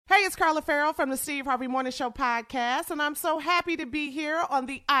Hey, it's Carla Farrell from the Steve Harvey Morning Show podcast, and I'm so happy to be here on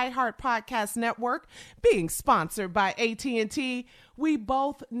the iHeart Podcast Network, being sponsored by AT&T. We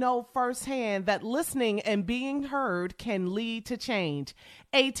both know firsthand that listening and being heard can lead to change.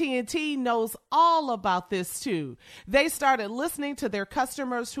 AT&T knows all about this too. They started listening to their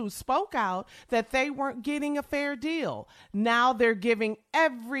customers who spoke out that they weren't getting a fair deal. Now they're giving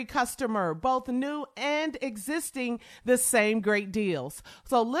every customer, both new and existing, the same great deals.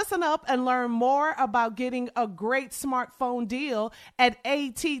 So listen up and learn more about getting a great smartphone deal at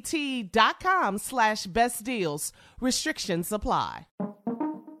att.com/best deals. Restrictions apply.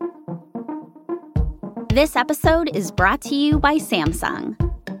 This episode is brought to you by Samsung.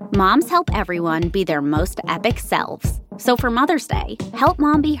 Moms help everyone be their most epic selves. So for Mother's Day, help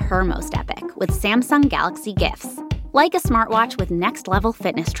mom be her most epic with Samsung Galaxy gifts, like a smartwatch with next-level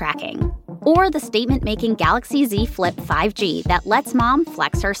fitness tracking, or the statement-making Galaxy Z Flip 5G that lets mom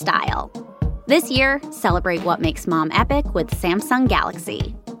flex her style. This year, celebrate what makes mom epic with Samsung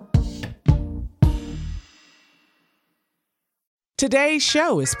Galaxy. Today's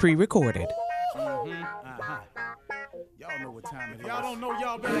show is pre-recorded. Y'all know what time it is. Y'all don't know,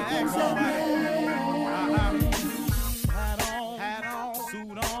 y'all better ask somebody. Hat on,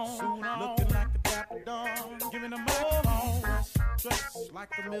 suit on, looking like the Dapper Dawn, giving them all dressed like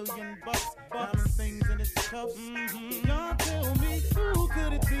 $1,000,000, diamond things in its cuffs. Y'all tell me who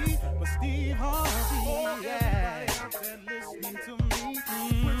could it be but Steve Harvey? Oh, yeah, everybody listening to me.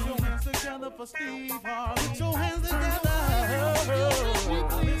 Put your hands together for Steve Harvey. Put your hands together.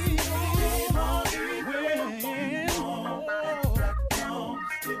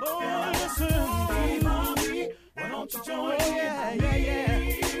 Why don't you join me? Yeah.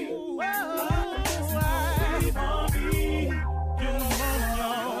 Steve Harvey, get 'em on,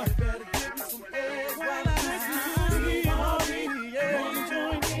 y'all. Better give me some eggs while I listen to Steve Harvey. Yeah,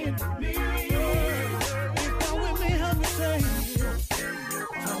 join in with me. If you're with me, help me say, turn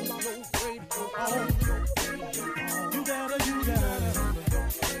your radio on. You gotta turn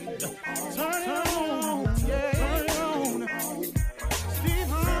it on. Yeah, turn it on. Steve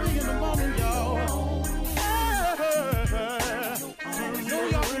Harvey in the morning, y'all.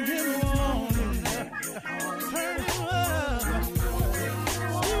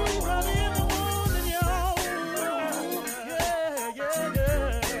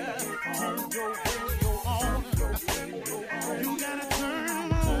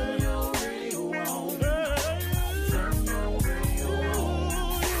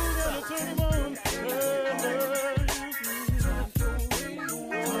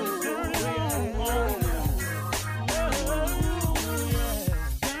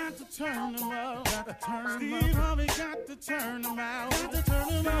 Steve Harvey got to turn them out. Got to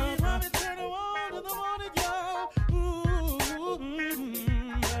turn them out. Steve Harvey turn them on in the morning, y'all.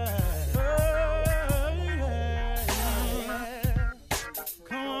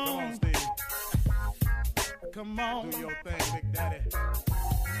 Come on, Steve. Come on. Do your thing, Big Daddy.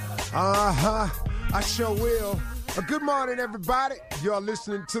 I sure will. Good morning, everybody. You're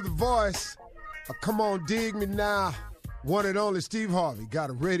listening to The Voice. Come on, dig me now. One and only Steve Harvey got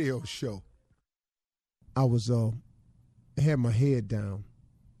a radio show. I was had my head down,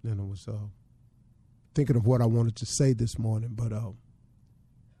 and I was thinking of what I wanted to say this morning, but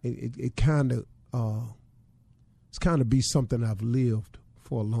it kind of it's kind of be something I've lived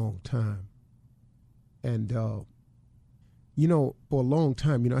for a long time, and for a long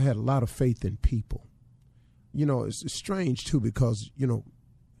time, I had a lot of faith in people. It's strange too because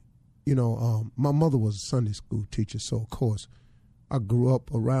my mother was a Sunday school teacher, so of course I grew up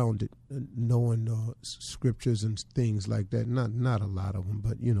around it, knowing scriptures and things like that. Not a lot of them,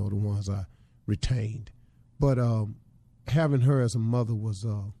 but the ones I retained. But having her as a mother was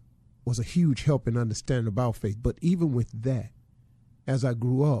a huge help in understanding about faith. But even with that, as I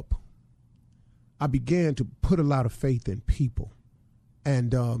grew up, I began to put a lot of faith in people.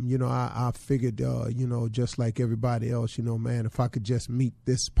 And I figured, just like everybody else, man, if I could just meet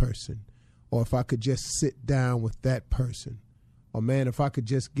this person, or if I could just sit down with that person. Or man, if I could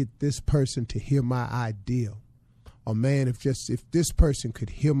just get this person to hear my idea. Or man, if this person could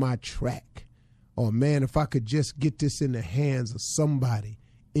hear my track. Or man, if I could just get this in the hands of somebody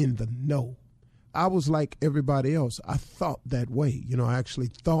in the know. I was like everybody else. I thought that way. I actually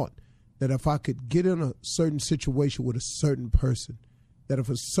thought that if I could get in a certain situation with a certain person, that if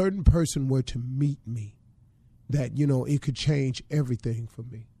a certain person were to meet me, that, it could change everything for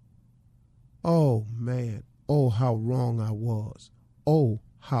me. Oh, man. Oh, how wrong I was. Oh,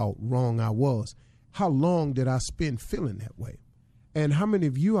 how wrong I was. How long did I spend feeling that way? And how many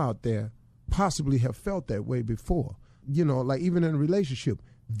of you out there possibly have felt that way before? Like even in a relationship,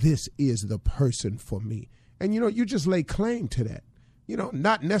 this is the person for me. And, you just lay claim to that.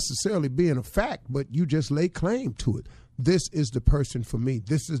 Not necessarily being a fact, but you just lay claim to it. This is the person for me.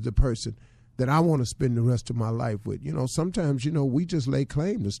 This is the person that I want to spend the rest of my life with. Sometimes, we just lay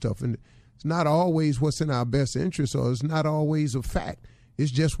claim to stuff, and it's not always what's in our best interest, or it's not always a fact.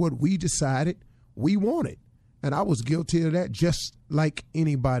 It's just what we decided we wanted. And I was guilty of that just like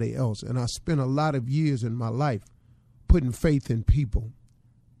anybody else. And I spent a lot of years in my life putting faith in people.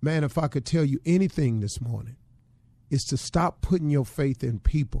 Man, if I could tell you anything this morning, it's to stop putting your faith in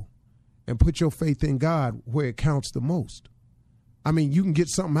people and put your faith in God where it counts the most. I mean, you can get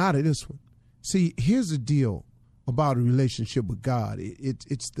something out of this one. See, here's the deal about a relationship with God.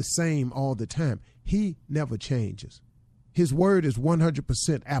 It's the same all the time. He never changes. His word is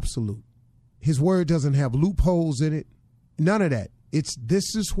 100% absolute. His word doesn't have loopholes in it. None of that.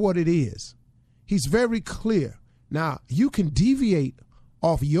 This is what it is. He's very clear. Now, you can deviate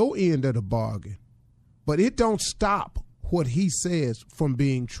off your end of the bargain, but it don't stop what he says from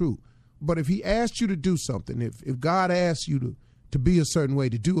being true. But if he asks you to do something, if God asks you to be a certain way,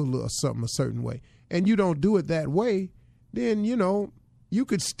 to do something a certain way, and you don't do it that way, then, you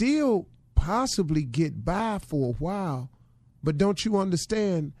could still possibly get by for a while. But don't you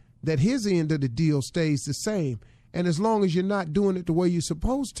understand that his end of the deal stays the same? And as long as you're not doing it the way you're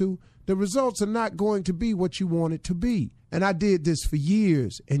supposed to, the results are not going to be what you want it to be. And I did this for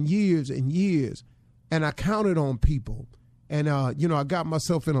years and years and years. And I counted on people. And, I got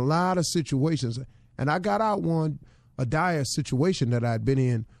myself in a lot of situations. And I got out a dire situation that I'd been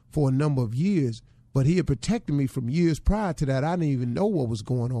in for a number of years. But he had protected me from years prior to that. I didn't even know what was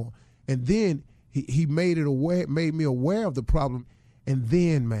going on. And then he made me aware of the problem. And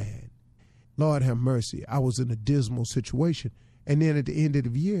then, man, Lord have mercy, I was in a dismal situation. And then at the end of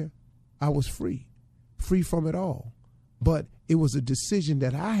the year, I was free from it all. But it was a decision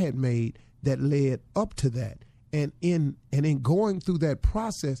that I had made that led up to that. And in going through that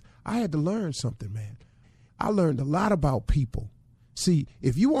process, I had to learn something, man. I learned a lot about people. See,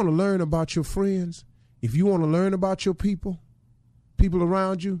 if you want to learn about your friends, if you want to learn about your people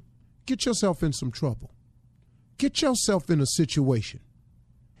around you, get yourself in some trouble. Get yourself in a situation.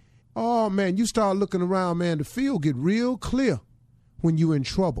 Oh, man, you start looking around, man, the field get real clear when you're in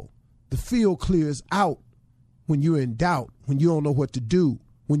trouble. The field clears out when you're in doubt, when you don't know what to do,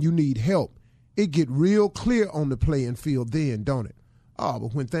 when you need help. It get real clear on the playing field then, don't it? Oh,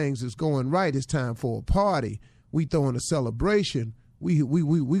 but when things is going right, it's time for a party. We throwing a celebration. We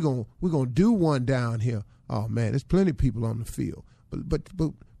gonna do one down here. Oh man, there's plenty of people on the field.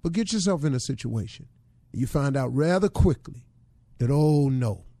 But get yourself in a situation. You find out rather quickly that oh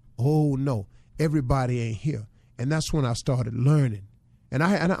no, everybody ain't here. And that's when I started learning. And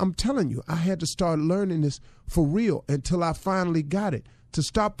I'm telling you, I had to start learning this for real until I finally got it. To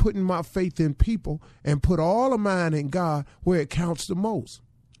stop putting my faith in people and put all of mine in God where it counts the most.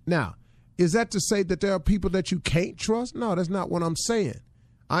 Now, is that to say that there are people that you can't trust? No, that's not what I'm saying.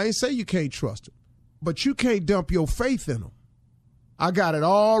 I ain't say you can't trust them, but you can't dump your faith in them. I got it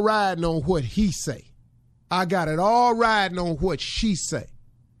all riding on what he say. I got it all riding on what she say.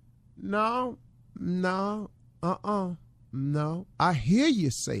 No, I hear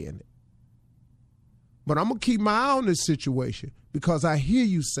you saying it. But I'm going to keep my eye on this situation because I hear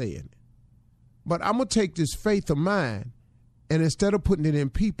you saying it. But I'm going to take this faith of mine, and instead of putting it in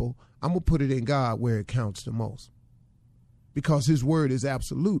people, I'm going to put it in God where it counts the most. Because his word is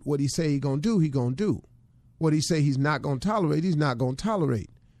absolute. What he say he going to do, he going to do. What he say he's not going to tolerate, he's not going to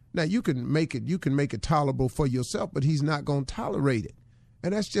tolerate. Now, you can make it tolerable for yourself, but he's not going to tolerate it.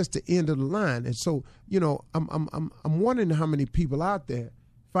 And that's just the end of the line. And so, I'm wondering how many people out there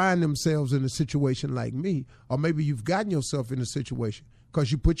find themselves in a situation like me, or maybe you've gotten yourself in a situation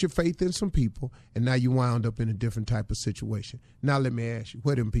because you put your faith in some people and now you wound up in a different type of situation. Now let me ask you,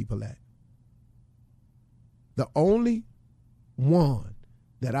 where them people at? The only one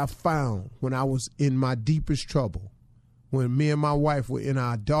that I found when I was in my deepest trouble, when me and my wife were in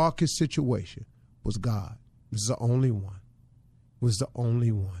our darkest situation, was God. This is the only one. Was the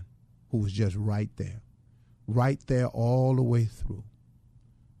only one who was just right there all the way through.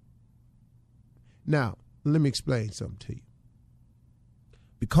 Now, let me explain something to you.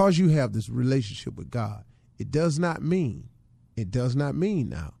 Because you have this relationship with God, it does not mean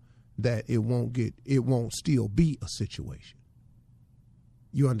now that it won't still be a situation.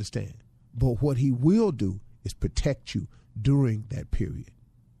 You understand? But what he will do is protect you during that period.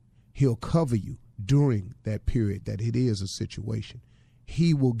 He'll cover you during that period that it is a situation.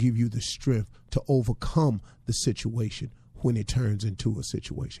 He will give you the strength to overcome the situation when it turns into a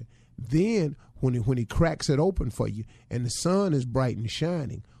situation. Then when he cracks it open for you and the sun is bright and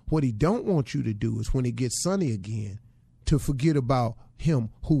shining, what he don't want you to do is when it gets sunny again to forget about him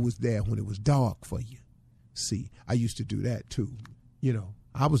who was there when it was dark for you. See, I used to do that too. You know,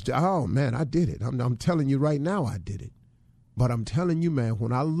 I did it. I'm telling you right now I did it. But I'm telling you, man,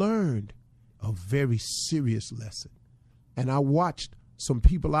 when I learned a very serious lesson and I watched some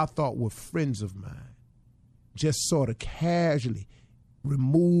people I thought were friends of mine just sort of casually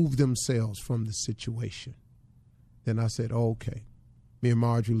remove themselves from the situation, then I said, okay. Me and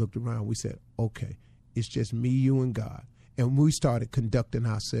Marjorie looked around. We said, okay, it's just me, you, and God. And we started conducting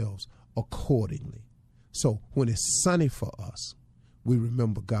ourselves accordingly. So when it's sunny for us, we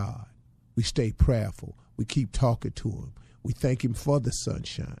remember God. We stay prayerful. We keep talking to him. We thank him for the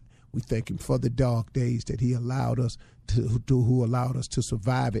sunshine. We thank him for the dark days that he allowed us who allowed us to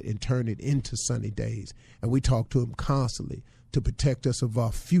survive it and turn it into sunny days. And we talk to him constantly to protect us of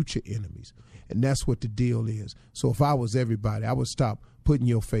our future enemies. And that's what the deal is. So if I was everybody, I would stop putting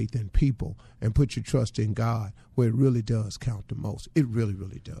your faith in people and put your trust in God, where it really does count the most. It really,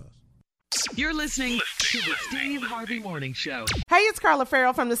 really does. You're listening to the Steve Harvey Morning Show. Hey, it's Carla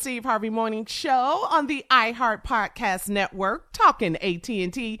Farrell from the Steve Harvey Morning Show on the iHeart Podcast Network, talking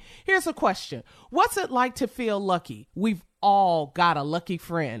AT&T. Here's a question. What's it like to feel lucky? We've all got a lucky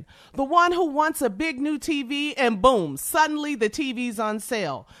friend. The one who wants a big new TV and boom, suddenly the TV's on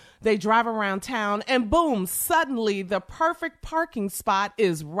sale. They drive around town and boom, suddenly the perfect parking spot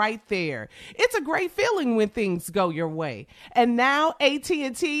is right there. It's a great feeling when things go your way. And now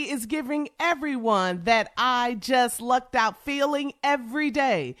AT&T is giving everyone that I just lucked out feeling every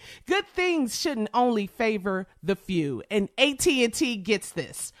day. Good things shouldn't only favor the few, and AT&T gets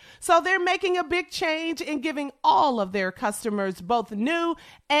this. So they're making a big change in giving all of their customers, both new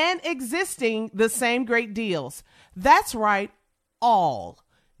and existing, the same great deals. That's right, all.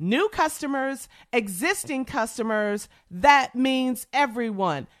 New customers, existing customers, that means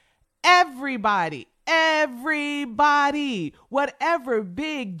everyone, everybody. Whatever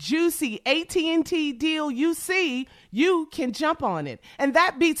big, juicy AT&T deal you see, you can jump on it. And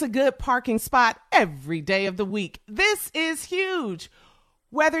that beats a good parking spot every day of the week. This is huge.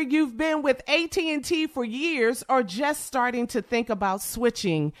 Whether you've been with AT&T for years or just starting to think about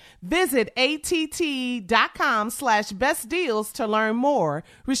switching, visit att.com/best deals to learn more.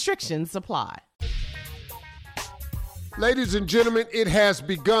 Restrictions apply. Ladies and gentlemen, it has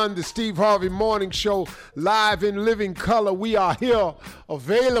begun. The Steve Harvey Morning Show, live in living color. We are here,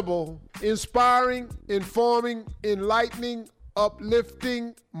 available, inspiring, informing, enlightening,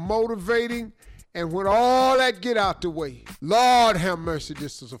 uplifting, motivating. And when all that get out the way, Lord have mercy,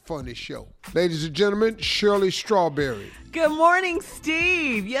 this is a funny show. Ladies and gentlemen, Shirley Strawberry. Good morning,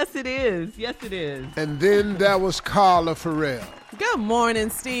 Steve. Yes, it is. Yes, it is. And then there was Carla Farrell. Good morning,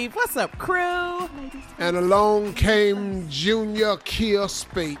 Steve. What's up, crew? And along came Junior Kia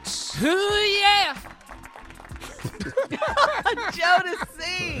Spates. Ooh, yeah.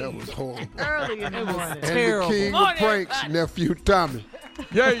 Jodeci. That was horrible. Early in the morning. And the king of pranks, nephew Tommy.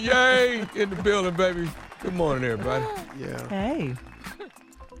 Yay, in the building, baby. Good morning, everybody. Yeah. Hey.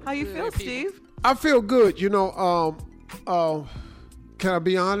 How you feel, Steve? I feel good. You know, can I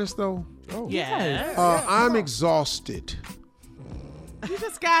be honest, though? Oh. Yes. I'm exhausted. You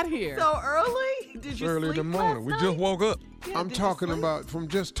just got here. So early? Did you Early in sleep the morning. last We night? just woke up. Yeah, I'm did you talking sleep? about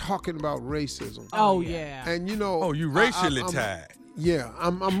talking about racism. Oh, yeah. And you know, Oh, you racially I'm- tied. Yeah,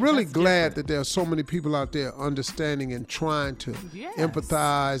 I'm really glad that there are so many people out there understanding and trying to Yes.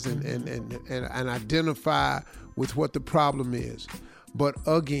 empathize and identify with what the problem is. But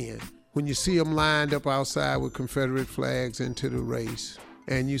again, when you see them lined up outside with Confederate flags into the race,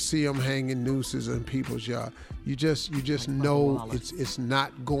 and you see them hanging nooses in people's yard, you just know it's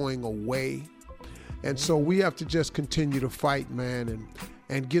not going away. And so we have to just continue to fight, man,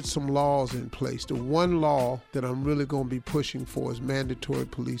 and get some laws in place. The one law that I'm really going to be pushing for is mandatory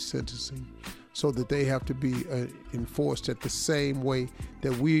police sentencing, so that they have to be enforced at the same way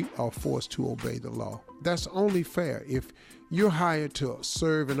that we are forced to obey the law. That's only fair. If you're hired to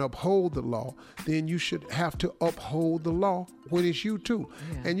serve and uphold the law, then you should have to uphold the law when it's you too.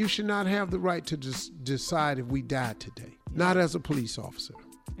 Yeah. And you should not have the right to decide if we died today, not as a police officer.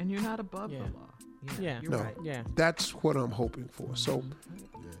 And you're not above the law. Yeah. You're right. Yeah. That's what I'm hoping for. So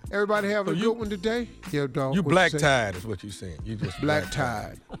everybody have a good one today? Yeah, dog. You what black say? tied is what you're saying. You just Black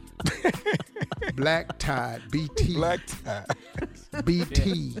tied. Black tied. BT. Black tied.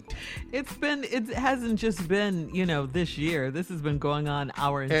 BT. It hasn't just been, this year. This has been going on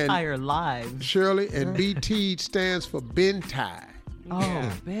our entire lives. Shirley, and BT stands for Ben Tie.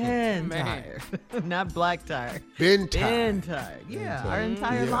 Oh, been tired. Not black tired. Been tired. Been tired. Yeah, our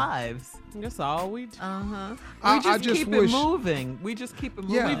entire lives. That's all we do. Uh-huh. I We just just keep wish- it moving. We just keep it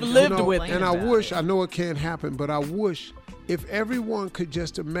moving. Yeah, We've lived with it. And I about wish, it. I know it can't happen, but I wish if everyone could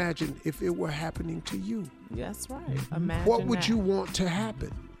just imagine if it were happening to you. That's right. Imagine What would that. you want to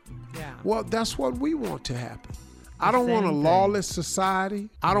happen? Yeah. Well, that's what we want to happen. I don't want a same thing. lawless society.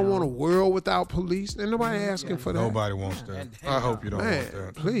 I don't want a world without police. Ain't nobody asking for that. Nobody wants that. I hope you don't Man, want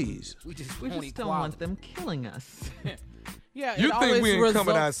that. please. We just don't want them killing us. Yeah. You it think we always ain't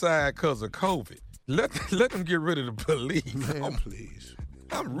coming results- outside because of COVID? Let them get rid of the police. Man, please.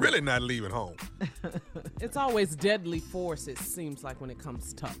 I'm really not leaving home. It's always deadly force, it seems like, when it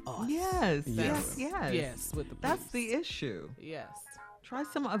comes to us. Yes. Yes. Yes. Yes, with the That's police. the issue. Yes. Try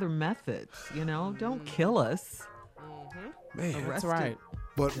some other methods, Don't kill us. Man, That's Arrested. right.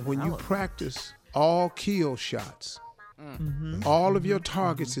 but when you Develop. practice all kill shots, all of your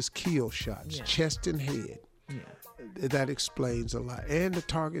targets is kill shots, Yeah. chest and head. Yeah. That explains a lot. And the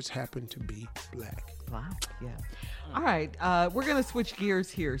targets happen to be black. Wow. Yeah. All right. We're going to switch gears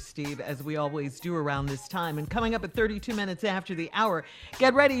here, Steve, as we always do around this time. And coming up at 32 minutes after the hour,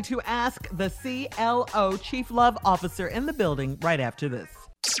 get ready to ask the CLO, Chief Love Officer, in the building right after this.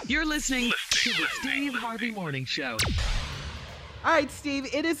 You're listening to the Steve Harvey Morning Show. All right, Steve,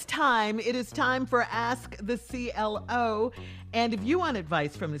 it is time. It is time for Ask the CLO. And if you want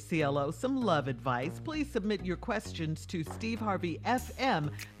advice from the CLO, some love advice, please submit your questions to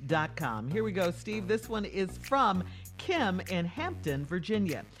steveharveyfm.com. Here we go, Steve. This one is from Kim in Hampton,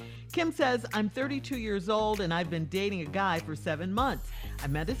 Virginia. Kim says, I'm 32 years old and I've been dating a guy for 7 months. I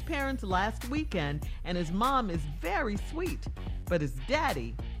met his parents last weekend and his mom is very sweet, but his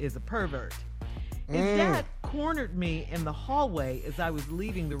daddy is a pervert. His dad cornered me in the hallway as I was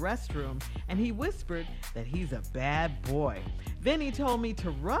leaving the restroom, and he whispered that he's a bad boy. Then he told me to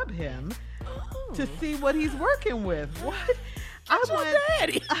rub him to see what he's working with. What?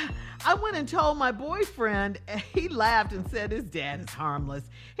 I went and told my boyfriend, and he laughed and said his dad is harmless.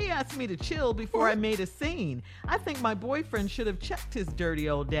 He asked me to chill before I made a scene. I think my boyfriend should have checked his dirty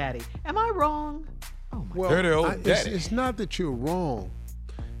old daddy. Am I wrong? Oh my Well, Dirty old daddy. it's not that you're wrong.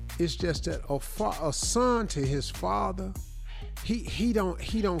 It's just that a son to his father, he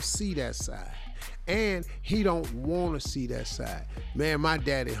don't see that side, and he don't want to see that side. Man, my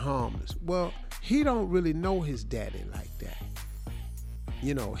daddy harmless. Well, he don't really know his daddy like that.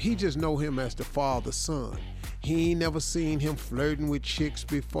 He just know him as the father son. He ain't never seen him flirting with chicks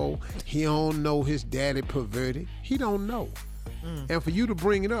before. He don't know his daddy perverted. He don't know. And for you to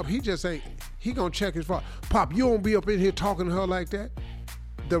bring it up, he just ain't. He gonna check his father. Pop, you don't be up in here talking to her like that.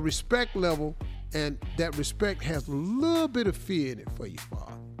 The respect level, and that respect has a little bit of fear in it for your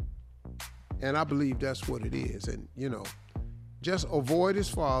father. And I believe that's what it is. And, just avoid his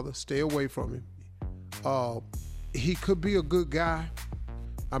father, stay away from him. He could be a good guy.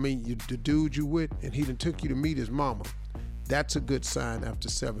 I mean, the dude you with, and he done took you to meet his mama. That's a good sign after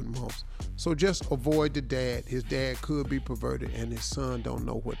 7 months. So just avoid the dad. His dad could be perverted, and his son don't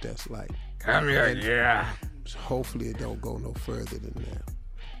know what that's like. Come here, yeah. Hopefully it don't go no further than that.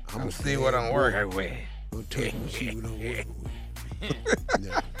 I'm see what I'm working with. I'll tell you, see what I'm working with.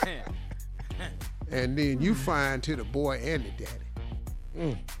 Yeah. And then you find to the boy and the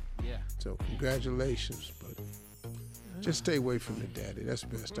daddy. Yeah. So congratulations, but just stay away from the daddy. That's the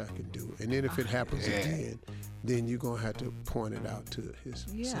best I can do. And then if it happens again, then you're going to have to point it out to his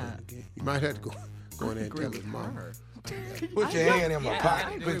son again. You might have to go in there and tell his mom. Put your hand in my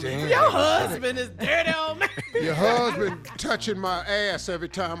pocket. Put your hand Your in my pocket. husband is dirty old man. Your husband touching my ass every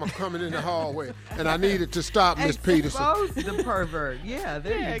time I'm coming in the hallway, and I needed to stop, Miss Peterson. Expose the pervert. Yeah,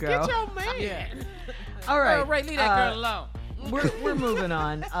 there you go. Get your man. All right. Ray, leave that girl alone. We're moving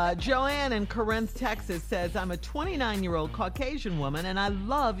on. Joanne in Corinth, Texas says, I'm a 29-year-old Caucasian woman and I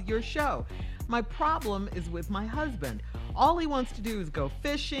love your show. My problem is with my husband. All he wants to do is go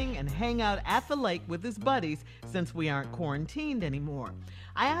fishing and hang out at the lake with his buddies since we aren't quarantined anymore.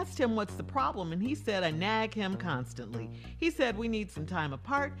 I asked him what's the problem and he said I nag him constantly. He said we need some time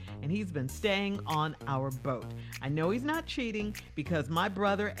apart and he's been staying on our boat. I know he's not cheating because my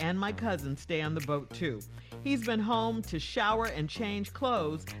brother and my cousin stay on the boat too. He's been home to shower and change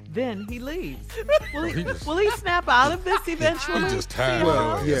clothes, then he leaves. Will he snap out of this eventually? He just tired.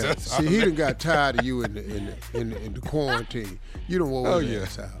 Well, yeah. That's See, he done got tired of you in the quarantine. You don't want his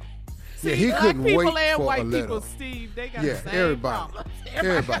ass out. Yeah, he Black couldn't people wait and for white a letter. people, Steve, they got Yeah, the same everybody. problems.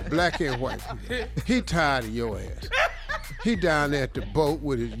 Everybody, black and white people. He tired of your ass. He down there at the boat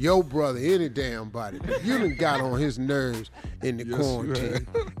with your brother, any damn body. But you done got on his nerves in the quarantine.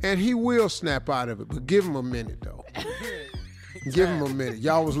 And he will snap out of it, but give him a minute, though. Give him a minute.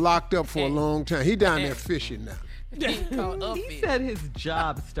 Y'all was locked up for a long time. He down there fishing now. He said his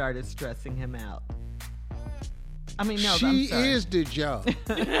job started stressing him out. I mean, no, she I'm sorry. is the job.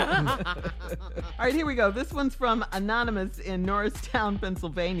 All right, here we go. This one's from Anonymous in Norristown,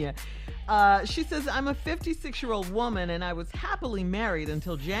 Pennsylvania. She says, I'm a 56-year-old woman and I was happily married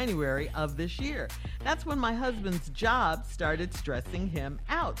until January of this year. That's when my husband's job started stressing him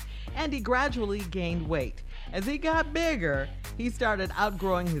out and he gradually gained weight. As he got bigger, he started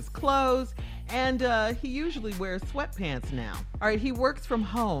outgrowing his clothes and he usually wears sweatpants now. All right, he works from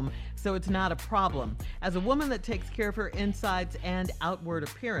home, so it's not a problem. As a woman that takes care of her insides and outward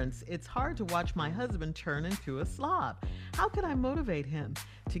appearance, it's hard to watch my husband turn into a slob. How can I motivate him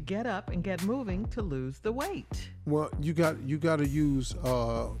to get up and get moving to lose the weight? Well, you got to use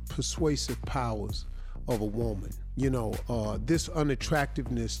persuasive powers of a woman. You know, this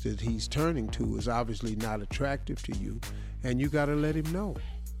unattractiveness that he's turning to is obviously not attractive to you, and you got to let him know.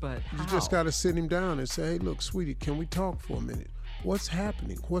 But how? You just got to sit him down and say, hey, look, sweetie, can we talk for a minute? What's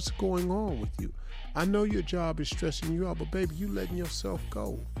happening? What's going on with you? I know your job is stressing you out, but baby, you letting yourself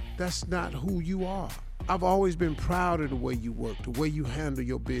go. That's not who you are. I've always been proud of the way you work, the way you handle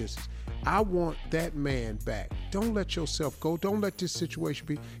your business. I want that man back. Don't let yourself go. Don't let this situation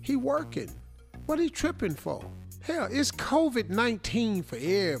be. He working. What he tripping for? Hell, it's COVID-19 for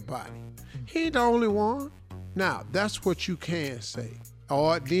everybody. He ain't the only one. Now, that's what you can say.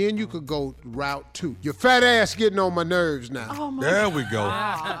 Or then you could go route 2. Your fat ass getting on my nerves now. Oh my There we go.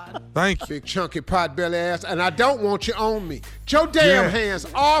 Thank you. Big chunky pot belly ass, and I don't want you on me. Get your damn hands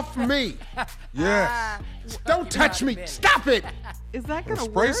off me. Yes. Don't touch me. Stop it. Is that going to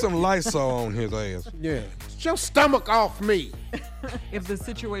Spray work? some Lysol on his ass. Yeah. Get your stomach off me. If the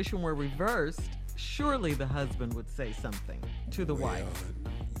situation were reversed, surely the husband would say something to the wife.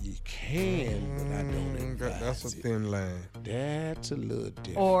 You can, but I don't advise That's a thin line. That's a little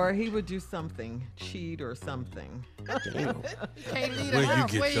different. Or he would do something, cheat or something. Damn. Can't leave the Where you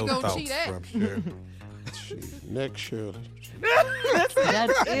house. get Where you your gonna thoughts cheat at? from, Shirley? Shit. Next Shirley.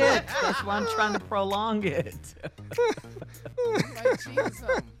 That's it. That's why I'm trying to prolong it. Like cheat or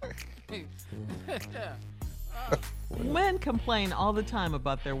something. Men complain all the time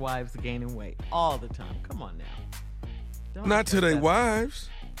about their wives gaining weight. All the time. Come on now. Don't Not to take their that- wives.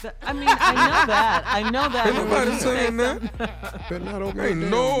 I mean, I know that. I know that. Ain't But nobody when you saying say that. Better not open Ain't that damn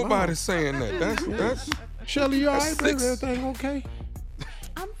nobody mouth. saying that. That's Shirley, you all right, baby? Six. Everything okay?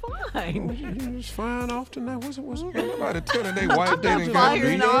 I'm fine. You just flying off tonight? What's ain't nobody telling they wife they not didn't got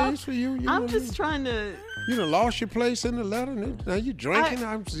firing beat. off. Days for you? I'm just trying to. You done lost your place in the letter. And now you drinking.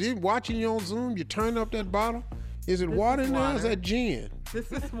 I'm watching you on Zoom. You turn up that bottle. Is it water in there? Or is water. that gin?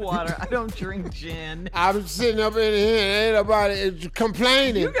 This is water. I don't drink gin. I'm sitting up in here. Ain't nobody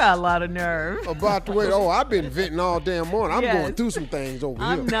complaining You got a lot of nerve. about the way. Oh, I've been venting all damn morning. I'm Yes. going through some things over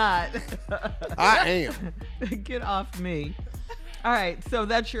I'm here. not. I am. Get off me. All right, so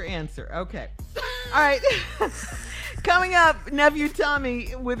that's your answer. Okay. All right. Coming up, Nephew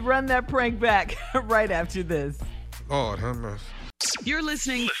Tommy with Run That Prank Back right after this. Lord have mercy. You're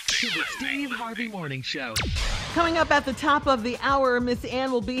listening to the Steve Harvey Morning Show. Coming up at the top of the hour, Miss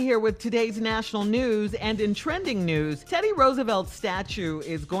Ann will be here with today's national news. And in trending news, Teddy Roosevelt's statue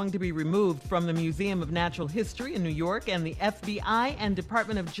is going to be removed from the Museum of Natural History in New York, and the FBI and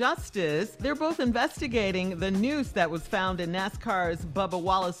Department of Justice, they're both investigating the noose that was found in NASCAR's Bubba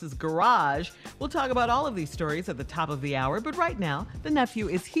Wallace's garage. We'll talk about all of these stories at the top of the hour, but right now, the nephew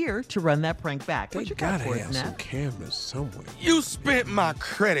is here to run that prank back. They What you got gotta for us, have some Neff? cameras somewhere. You spent my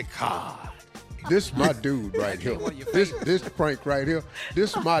credit card. This my dude right here. This prank right here.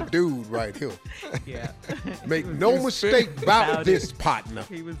 This my dude right here. Yeah. Make no mistake about About this it. partner.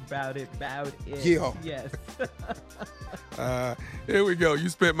 He was about it. Yeah. Yes. Here we go. You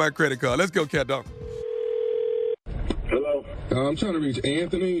spent my credit card. Let's go, cat dog. Hello. I'm trying to reach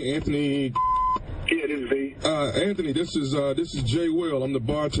Anthony. Anthony. Yeah, this is V. Anthony, this is Jay Will. I'm the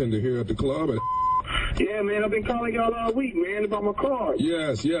bartender here at the club. Yeah, man, I've been calling y'all all week, man, about my card.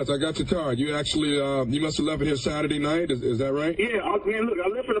 Yes, I got your card. You actually, you must have left it here Saturday night. Is that right? Yeah, man, look, I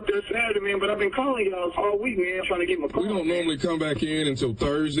left it up there Saturday, man, but I've been calling y'all all week, man, trying to get my card. We don't normally come back in until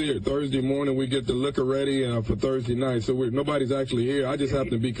Thursday or Thursday morning. We get the liquor ready for Thursday night, so nobody's actually here. I just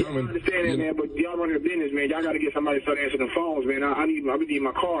happen to be coming. I understand that, man, but y'all run your business, man. Y'all got to get somebody to start answering the phones, man. I need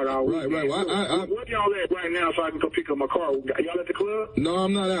my card all week. Right. Well, where y'all at right now so I can go pick up my card? Y'all at the club? No,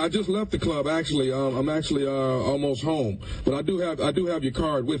 I'm not. I just left the club. Actually, I'm actually almost home, but I do have your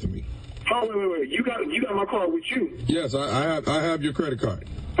card with me. Oh, wait. You got my car with you? Yes, I have your credit card.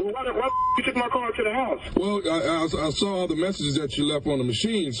 Well, why you took my car to the house? Well, I saw all the messages that you left on the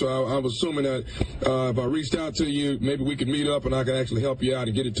machine, so I was assuming that if I reached out to you, maybe we could meet up and I could actually help you out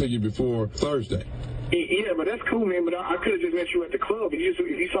and get it to you before Thursday. Yeah, but that's cool, man. But I could have just met you at the club. If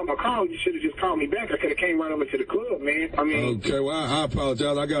you saw my call, you should have just called me back. I could have came right over to the club, man. I mean. Okay, well, I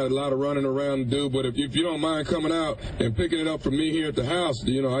apologize. I got a lot of running around to do, but if you don't mind coming out and picking it up from me here at the house,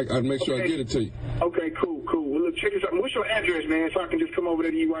 I'd make sure I get it to you. Okay, cool. Well, look, check this out. What's your address, man, so I can just come over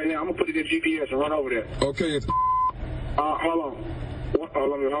there to you right now? I'm gonna put it in GPS and run over there. Okay, it's. Hold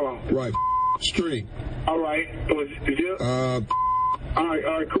on. Right. Street. All right. Is it? All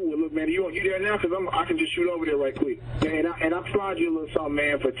right, cool. Well, look, man, you there now? Because I can just shoot over there right quick. Man, and I applaud you a little something,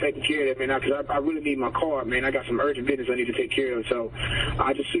 man, for taking care of that, man, because I really need my car, man. I got some urgent business I need to take care of, so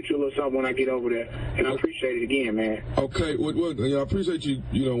I just shoot you a little something when I get over there, and I appreciate it again, man. Okay, I appreciate you,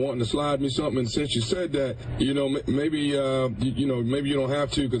 wanting to slide me something, and since you said that, maybe you don't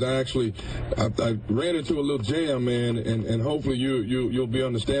have to, because I ran into a little jam, man, and hopefully you'll be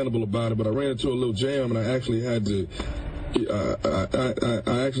understandable about it, but I ran into a little jam, and I actually had to.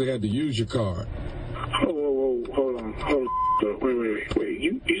 I actually had to use your card. Hold on. Wait.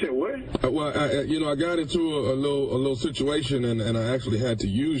 You said what? I got into a little situation, and I actually had to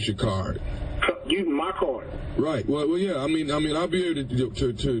use your card. Use my card? Right. Well, yeah. I mean, I'll be able to be able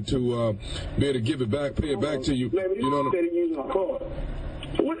to give it back, pay it back to you. Man, instead of using my card.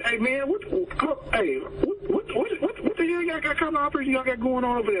 What? Hey, man. What the hell y'all got kind of operation y'all got going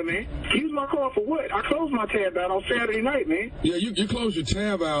on over there, man? Use my car for what? I closed my tab out on Saturday night, man. Yeah, you closed your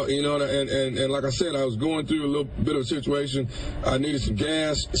tab out, and like I said, I was going through a little bit of a situation. I needed some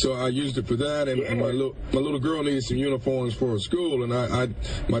gas, so I used it for that, and my little girl needed some uniforms for her school, and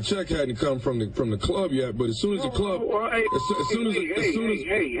my check hadn't come from the club yet, but as soon as the club, hold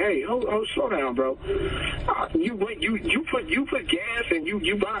slow down, bro. You put gas and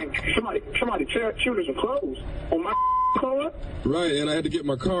you buying somebody children's some clothes on my car? Right, and I had to get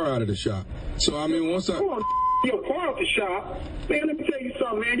my car out of the shop. So I mean, once Come on, your car out the shop, man. Let me tell you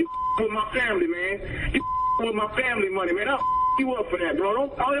something, man. You with my family, man. You with my family money, man. I'll you up for that, bro.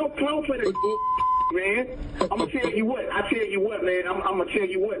 Don't play this, man. I'm gonna tell you what. I tell you what, man. I'm gonna tell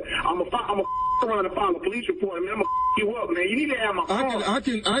you what. I'm gonna around and file a police report, man. I'm gonna you up, man. You need to have my car. I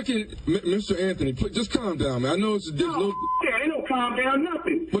can, Mr. Anthony, please, just calm down, man. I know it's a little. Yeah, ain't no calm down,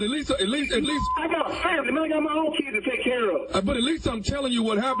 nothing. But at least. I got a family, man. I got my own kids to take care of. But at least I'm telling you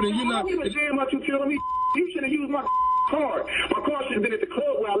what happened, and you're not. I don't give a damn what you telling me. You should have used my card. My car should have been at the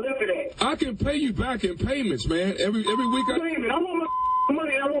club where I left it at. I can pay you back in payments, man. Every week. I want my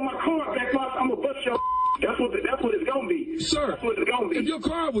money. I want my car back. I'm gonna bust your. That's what it's gonna be. Sir, that's what it's gonna be. If your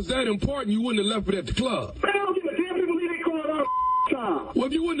car was that important, you wouldn't have left it at the club. Man, I don't give a damn. People leave their car all the time. Well,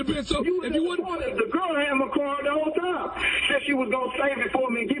 if you wouldn't have been so, the girl had my car the whole time. Said she was gonna save it for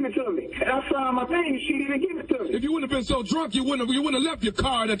me and give it to me, and I signed my thing, and she didn't give it to me. If you wouldn't have been so drunk, you wouldn't have left your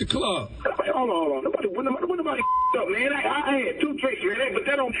card at the club. Hold on. Nobody up, man. I had 2 drinks, man. But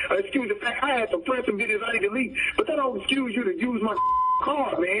that don't excuse the fact I had some pressing business I need to leave. But that don't excuse you to use my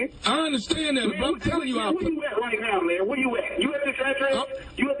card, man. I understand that, man, but I'm telling you, where you at right now, man? Where you at? You at this address?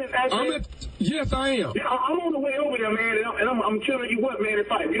 You at this address? Yes, I am. Yeah, I'm on the way over there, man, and I'm telling you what, man. If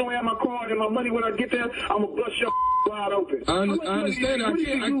you don't have my card and my money when I get there, I'm gonna bust your wide open. I understand.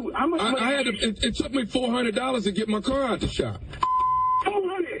 It took me $400 to get my car out the shop.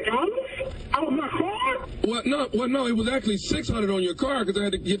 $400 out of my car? Well, no. It was actually $600 on your car because I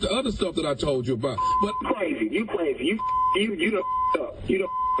had to get the other stuff that I told you about. But You crazy. You done up. You done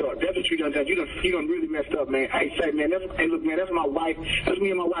up. That's what you done. You done really messed up, man. Hey, man. Look, man. That's my wife. That's me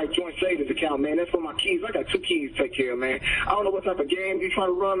and my wife joint savings account, man. That's for my kids. I got 2 kids to take care of, man. I don't know what type of game you trying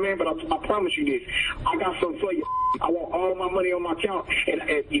to run, man, but I promise you this. I got something for you. I want all my money on my account, and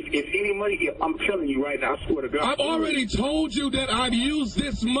if any money, I'm telling you right now, I swear to God. I've already told you that I've used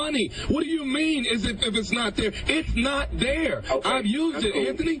this money. What do you mean? If it's not there? It's not there. Okay, I've used it, cool.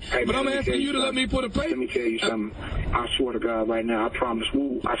 Anthony. Hey, but man, I'm asking you to let me put a payment. Let me tell you something. I swear to God, right now, I promise.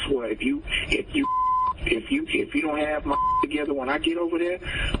 I swear, if you don't have my together when I get over there,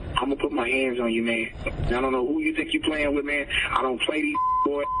 I'm gonna put my hands on you, man. I don't know who you think you playing with, man. I don't play these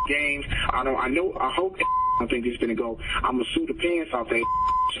boy games. I hope. I think this is gonna go. I'm gonna sue the pants off that.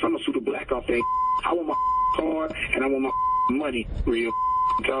 I'm gonna sue the black off that. I want my card and I want my money. Real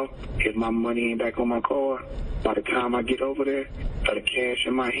talk. If my money ain't back on my card, by the time I get over there, got the cash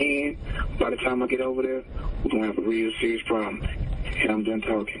in my hand. By the time I get over there, we're gonna have a real serious problem. And I'm done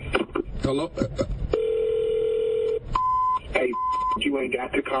talking. Hello. Hey, you ain't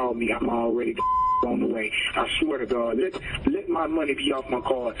got to call me. I'm already on the way. I swear to God, let my money be off my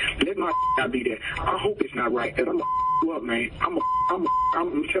card. Let my not be there. I hope it's not right, cause I'm you up, man.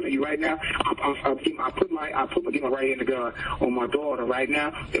 I'm telling you right now. I put my right hand to God on my daughter right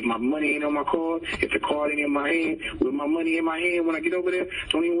now. If my money ain't on my card, if the card ain't in my hand, with my money in my hand when I get over there,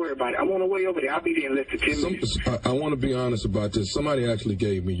 don't even worry about it. I'm on the way over there. I'll be there in less than 10 minutes. I want to be honest about this. Somebody actually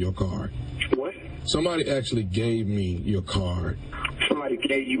gave me your card. What? Somebody actually gave me your card. Somebody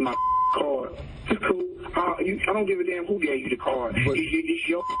gave you my card. It's cool. I don't give a damn who gave you the card. It's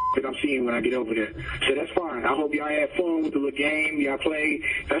your that I'm seeing when I get over there. So that's fine. I hope y'all had fun with the little game y'all played.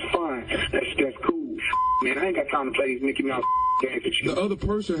 That's fine. That's cool. Man, I ain't got time to play these Mickey Mouse games with you. The other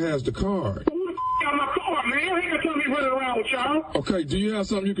person has the card. Who the got my card, man? I ain't got time to be running around with y'all. Okay, do you have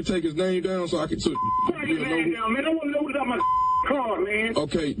something you can take his name down so I can... Take his name down, man. I want to know who got my card, man.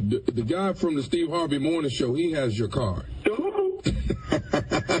 Okay, the guy from the Steve Harvey Morning Show, he has your card.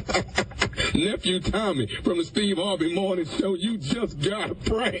 Nephew Tommy from the Steve Harvey Morning Show, you just got a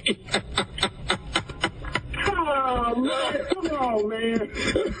prank. Oh, man. Come on, man.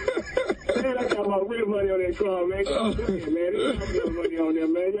 Man, I got my real money on that car, man. Come on, man. There's no money on there,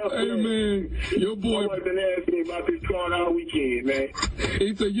 man. Hey, man, your boy... My boy been asking me about this car all weekend, man.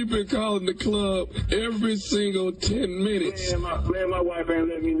 He said you've been calling the club every single 10 minutes. Man, my wife ain't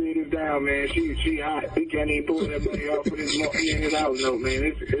let me leave this down, man. She hot. We can't even pull that money off for this $1,000 note,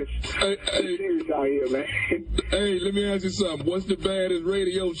 man. It's serious out here, man. Hey, let me ask you something. What's the baddest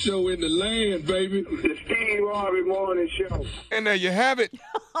radio show in the land, baby? The Steve Harvey Morning Show. And there you have it.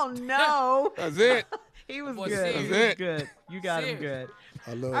 Oh, no. That's it. He was Boy, good. serious. He was That's it. good. You got him good.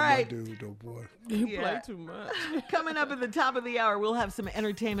 I love All right. my dude, though, boy. You Yeah. play too much. Coming up at the top of the hour, we'll have some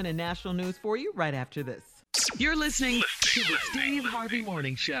entertainment and national news for you right after this. You're listening to the Steve Harvey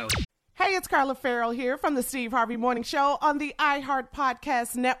Morning Show. Hey, it's Carla Farrell here from the Steve Harvey Morning Show on the iHeart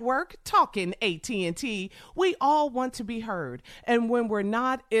Podcast Network, talking AT&T. We all want to be heard, and when we're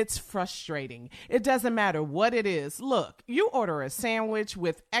not, it's frustrating. It doesn't matter what it is. Look, you order a sandwich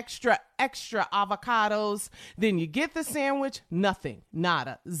with extra avocados, then you get the sandwich, nothing,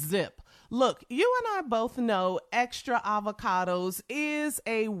 nada, zip. Look, you and I both know extra avocados is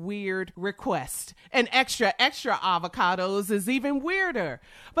a weird request. And extra avocados is even weirder.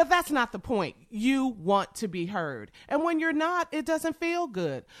 But that's not the point. You want to be heard. And when you're not, it doesn't feel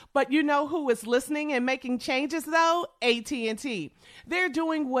good. But you know who is listening and making changes, though? AT&T. They're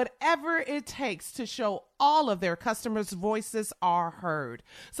doing whatever it takes to show all of their customers' voices are heard.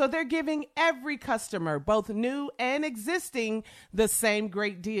 So they're giving every customer, both new and existing, the same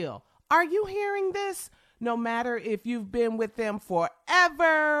great deal. Are you hearing this? No matter if you've been with them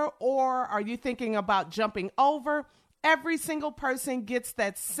forever or are you thinking about jumping over, every single person gets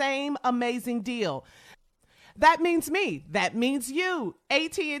that same amazing deal. That means me. That means you.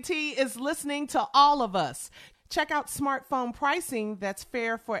 AT&T is listening to all of us. Check out smartphone pricing that's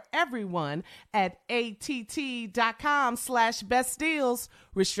fair for everyone at att.com/best deals.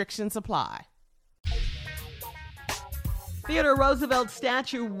 Restrictions apply. Theodore Roosevelt's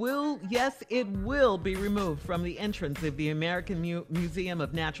statue will be removed from the entrance of the American Museum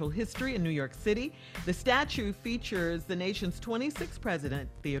of Natural History in New York City. The statue features the nation's 26th president,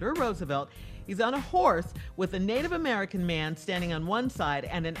 Theodore Roosevelt. He's on a horse with a Native American man standing on one side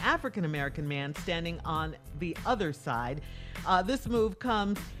and an African American man standing on the other side. This move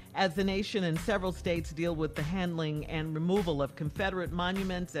comes as the nation and several states deal with the handling and removal of Confederate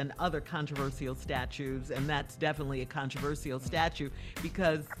monuments and other controversial statues. And that's definitely a controversial statue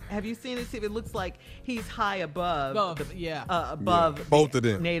because, have you seen it? See, it looks like he's high above Both of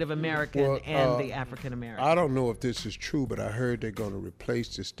them. Native American and the African American. I don't know if this is true, but I heard they're going to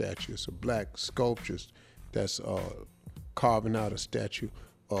replace the statue. It's a black sculpture that's carving out a statue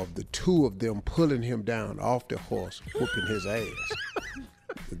of the two of them pulling him down off the horse, whooping his ass.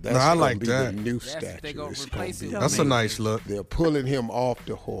 That's I like be that. The new They statue. gonna replace it. That's a nice look. They're pulling him off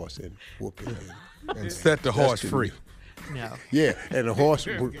the horse and whooping him. And set the horse the free. No. Yeah, and the horse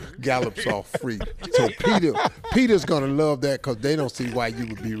gallops off free. So Peter's gonna love that because they don't see why you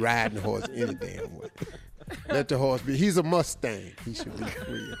would be riding the horse any damn way. Let the horse be. He's a Mustang. He should be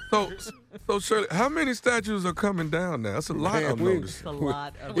free. So Shirley, how many statues are coming down now? That's a lot of notice. It's a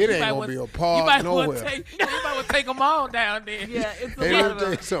lot of It ain't gonna be a park nowhere. You might want to take them all down there. Yeah, it's a Hey, lot let me tell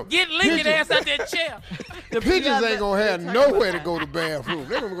you of something. Get Lincoln ass out that chair. The pigeons ain't gonna have nowhere to go to bathroom.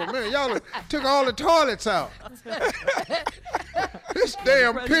 They're gonna go, man, y'all took all the toilets out. This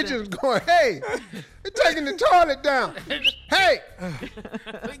damn pigeon's going, hey, they're taking the toilet down. Hey!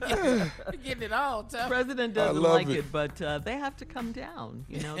 We're getting it all, tough. The president doesn't love like it. it, but they have to come down.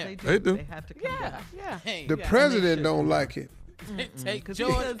 You know, they do. They do. They have to come down. Yeah. Hey, The president don't like it. Take 'Cause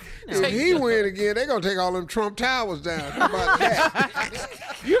George. If he win again, they're going to take all them Trump towers down. How about that?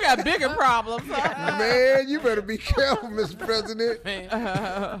 You got bigger problems, huh? Man, you better be careful, Mr. President. Man, they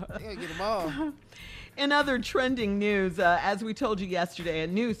gotta get them all. In other trending news, as we told you yesterday, a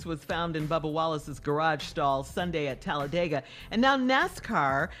noose was found in Bubba Wallace's garage stall Sunday at Talladega. And now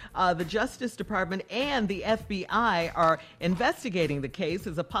NASCAR, the Justice Department, and the FBI are investigating the case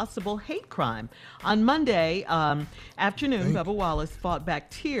as a possible hate crime. On Monday afternoon, Bubba Wallace fought back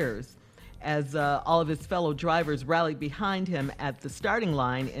tears as all of his fellow drivers rallied behind him at the starting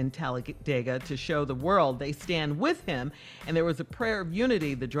line in Talladega to show the world they stand with him. And there was a prayer of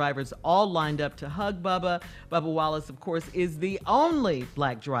unity. The drivers all lined up to hug Bubba. Bubba Wallace, of course, is the only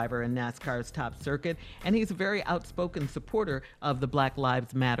black driver in NASCAR's top circuit, and he's a very outspoken supporter of the Black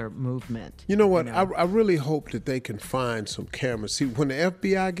Lives Matter movement. You know what? I really hope that they can find some cameras. See, when the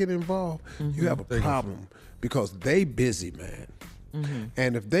FBI get involved, you have a problem because they busy, man.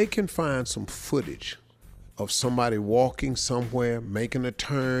 And if they can find some footage of somebody walking somewhere, making a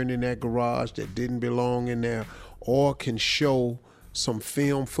turn in that garage that didn't belong in there, or can show some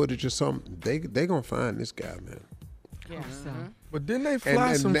film footage or something, they going to find this guy, man. Yeah. But didn't they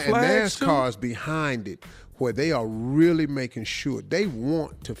fly some and flags too? NASCAR's behind it, where they are really making sure they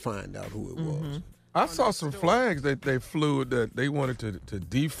want to find out who it was. I saw some flags that they flew that they wanted to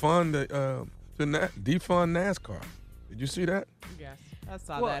defund defund NASCAR. Did you see that? Yes, I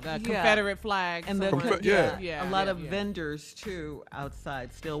saw that Confederate flag. And yeah, a lot of vendors too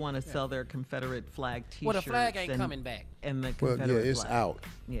outside still want to sell their Confederate flag T-shirts. Well, the flag ain't coming back. And the Well, Confederate yeah, it's flag. out.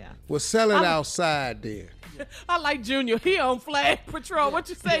 Yeah. Well, sell it outside then. I like Junior. He on flag patrol. What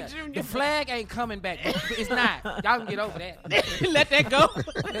you say, Junior? The flag ain't coming back. It's not. Y'all can get over that. Let that go.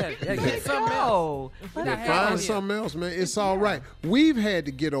 Get something else. Find something else, man. It's all right. We've had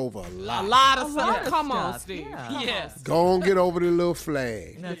to get over a lot. A lot of lot stuff. of Come on, stuff. Steve. Yeah. Yes. Go on, get over the little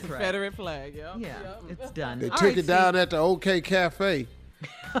flag. That's right. Confederate flag, yeah. Yeah, it's done. They All took right, it down at the OK Cafe.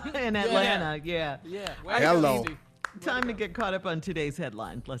 Steve. In Atlanta, yeah. Hello. Time to get caught up on today's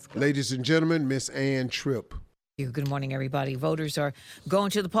headlines. Let's go. Ladies and gentlemen, Miss Ann Tripp. Good morning, everybody. Voters are going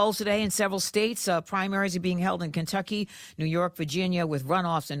to the polls today in several states. Primaries are being held in Kentucky, New York, Virginia, with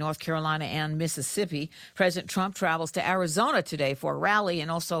runoffs in North Carolina and Mississippi. President Trump travels to Arizona today for a rally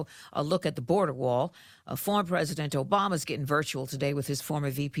and also a look at the border wall. Former President Obama is getting virtual today with his former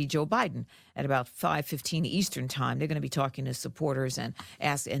VP Joe Biden at about 5:15 Eastern time. They're going to be talking to supporters and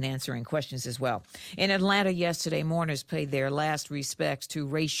answering questions as well. In Atlanta yesterday, mourners paid their last respects to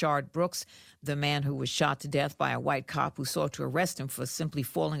Rayshard Brooks, the man who was shot to death by a white cop who sought to arrest him for simply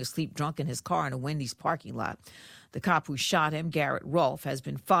falling asleep drunk in his car in a Wendy's parking lot. The cop who shot him, Garrett Rolfe, has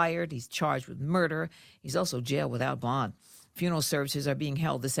been fired. He's charged with murder. He's also jailed without bond. Funeral services are being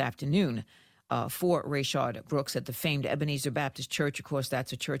held this afternoon for Rayshard Brooks at the famed Ebenezer Baptist Church. Of course,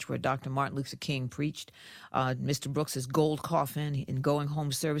 that's a church where Dr. Martin Luther King preached. Mr. Brooks's gold coffin and going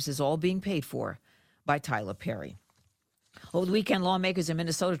home services all being paid for by Tyler Perry. Over the weekend, lawmakers in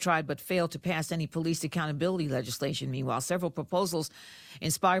Minnesota tried but failed to pass any police accountability legislation. Meanwhile, several proposals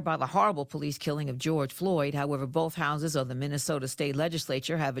inspired by the horrible police killing of George Floyd. However, both houses of the Minnesota state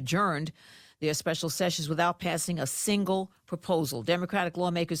legislature have adjourned their special sessions without passing a single proposal. Democratic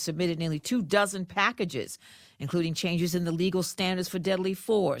lawmakers submitted nearly 24 packages, including changes in the legal standards for deadly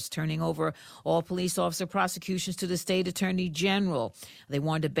force, turning over all police officer prosecutions to the state attorney general. They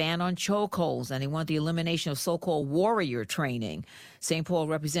wanted a ban on chokeholds, and they want the elimination of so-called warrior training. St. Paul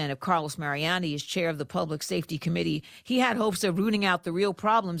Representative Carlos Mariani is chair of the Public Safety Committee. He had hopes of rooting out the real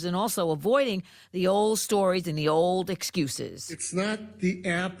problems and also avoiding the old stories and the old excuses. It's not the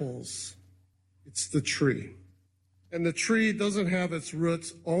apples, it's the tree. And the tree doesn't have its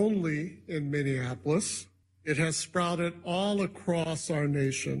roots only in Minneapolis. It has sprouted all across our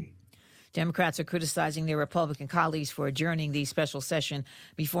nation. Democrats are criticizing their Republican colleagues for adjourning the special session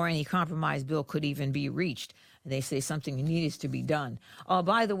before any compromise bill could even be reached. They say something needs to be done.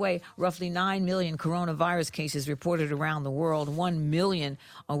 By the way, roughly 9 million coronavirus cases reported around the world. 1 million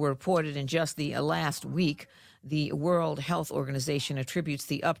were reported in just the last week. The World Health Organization attributes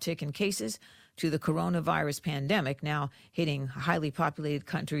the uptick in cases to the coronavirus pandemic now hitting highly populated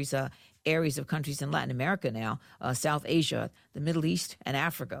countries, areas of countries in Latin America now, South Asia, the Middle East, and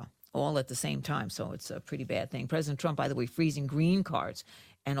Africa, all at the same time. So it's a pretty bad thing. President Trump, by the way, freezing green cards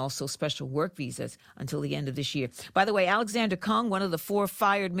and also special work visas until the end of this year. By the way, Alexander Kung, one of the 4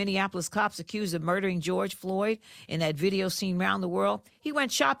 fired Minneapolis cops accused of murdering George Floyd in that video seen around the world, he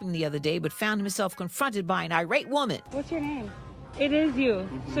went shopping the other day but found himself confronted by an irate woman. What's your name? It is you.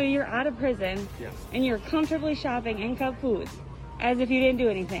 So you're out of prison and you're comfortably shopping in Cub Foods. as if you didn't do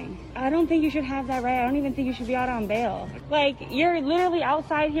anything. I don't think you should have that right. I don't even think you should be out on bail. Like, you're literally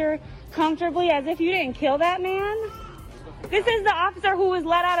outside here comfortably as if you didn't kill that man. This is the officer who was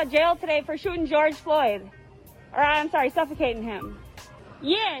let out of jail today for shooting George Floyd. Or, I'm sorry, suffocating him.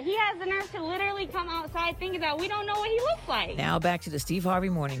 Yeah, he has the nerve to literally come outside thinking that we don't know what he looks like. Now back to the Steve Harvey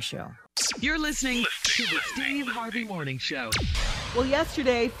Morning Show. You're listening to the Steve Harvey Morning Show. Well,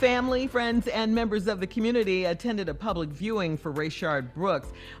 yesterday, family, friends, and members of the community attended a public viewing for Rayshard Brooks.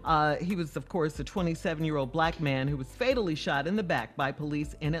 He was, of course, a 27-year-old black man who was fatally shot in the back by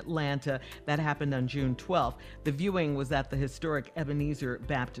police in Atlanta. That happened on June 12th. The viewing was at the historic Ebenezer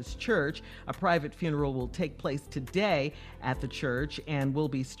Baptist Church. A private funeral will take place today at the church and will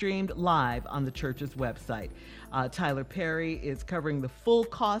be streamed live on the church's website. Tyler Perry is covering the full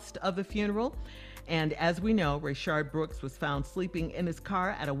cost of the funeral. And as we know, Rayshard Brooks was found sleeping in his car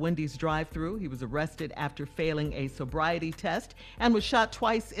at a Wendy's drive-thru. He was arrested after failing a sobriety test and was shot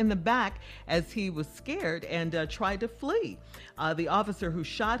twice in the back as he was scared and tried to flee. The officer who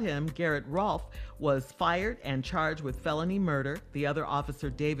shot him, Garrett Rolfe, was fired and charged with felony murder. The other officer,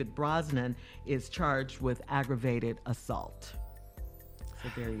 David Brosnan, is charged with aggravated assault. So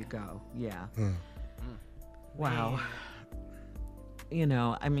there you go. Yeah. Wow. You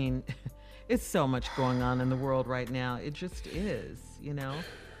know, I mean, it's so much going on in the world right now. It just is, you know.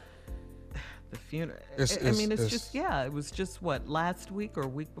 The funeral. It was just what, last week or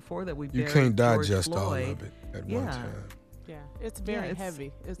week before that we buried You can't George digest Floyd. all of it at one time. Yeah, it's very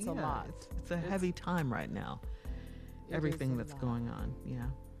heavy. It's a lot. It's a heavy time right now. Everything that's going on. Yeah.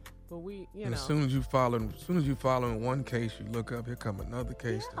 But we, As soon as you follow in one case, you look up. Here come another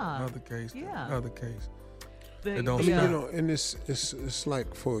case, to another case, to another case. It don't stop. You know, and it's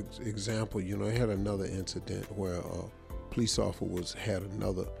like, for example, you know, I had another incident where a police officer had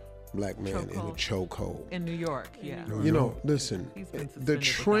another black man in a chokehold in New York. Yeah. You know, listen, the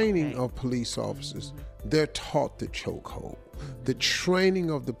training of police officers, they're taught the chokehold. The training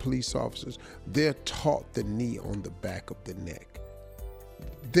of the police officers, they're taught the knee on the back of the neck.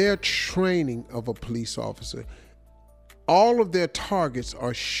 Their training of a police officer, all of their targets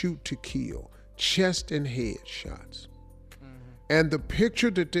are shoot to kill. Chest and head shots. And the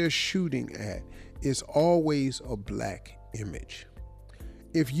picture that they're shooting at is always a black image.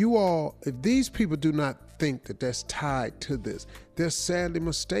 If these people do not think that that's tied to this, they're sadly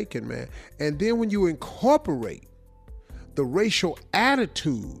mistaken, man. And then when you incorporate the racial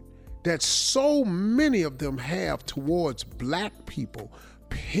attitude that so many of them have towards black people,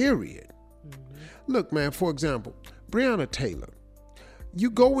 period. Look, man, for example, Breonna Taylor. You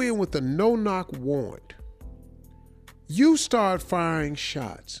go in with a no-knock warrant. You start firing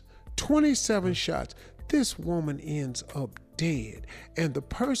shots, 27 shots. This woman ends up dead, and the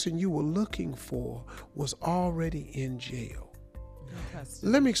person you were looking for was already in jail.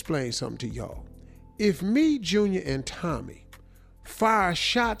 Let me explain something to y'all. If me, Junior, and Tommy fire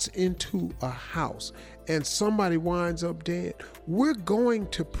shots into a house and somebody winds up dead, we're going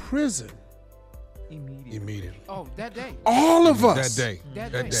to prison. Immediately. Oh, that day. All of us. That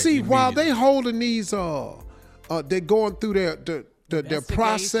day. See, while they holding these, they're going through their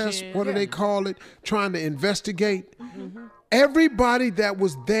process. What do they call it? Trying to investigate. Everybody that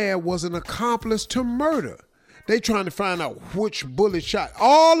was there was an accomplice to murder. They trying to find out which bullet shot.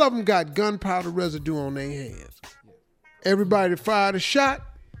 All of them got gunpowder residue on their hands. Everybody that fired a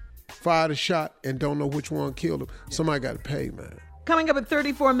shot, and don't know which one killed them. Somebody got to pay, man. Coming up at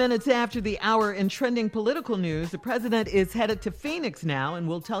 34 minutes after the hour in trending political news, the president is headed to Phoenix now, and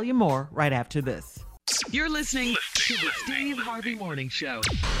we'll tell you more right after this. You're listening to the Steve Harvey Morning Show.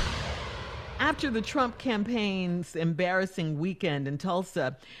 After the Trump campaign's embarrassing weekend in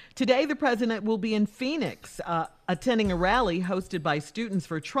Tulsa, today the president will be in Phoenix, attending a rally hosted by Students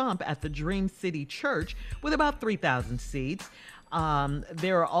for Trump at the Dream City Church with about 3,000 seats.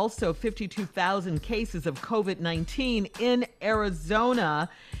 There are also 52,000 cases of COVID-19 in Arizona.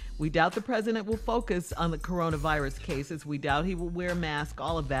 We doubt the president will focus on the coronavirus cases. We doubt he will wear a mask,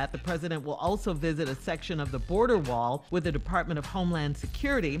 all of that. The president will also visit a section of the border wall with the Department of Homeland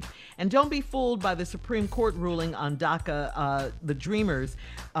Security. And don't be fooled by the Supreme Court ruling on DACA, the Dreamers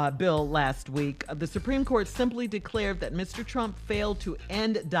bill last week. The Supreme Court simply declared that Mr. Trump failed to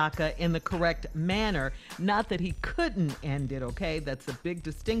end DACA in the correct manner. Not that he couldn't end it, okay? That's a big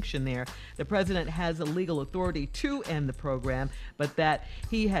distinction there. The president has a legal authority to end the program, but that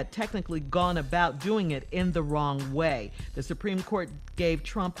he had technically gone about doing it in the wrong way. The Supreme Court gave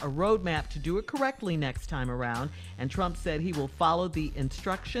Trump a roadmap to do it correctly next time around, and Trump said he will follow the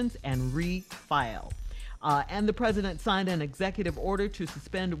instructions and refile. And the president signed an executive order to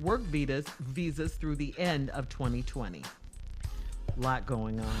suspend work visas through the end of 2020. lot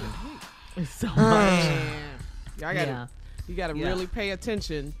going on. So much. Y'all gotta, you got to really pay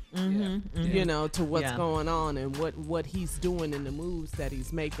attention, you know, to what's going on and what he's doing and the moves that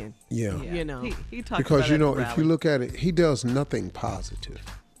he's making. Yeah. You know. He talked Because, about you it know, at the if you rally. look at it, he does nothing positive.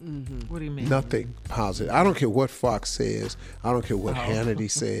 What do you mean? Nothing positive. I don't care what Fox says. I don't care what Hannity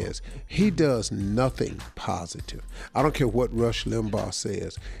says. He does nothing positive. I don't care what Rush Limbaugh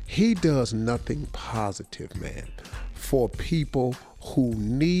says. He does nothing positive, man, for people who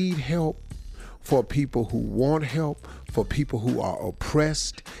need help, for people who want help, for people who are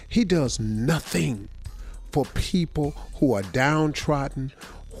oppressed. He does nothing for people who are downtrodden,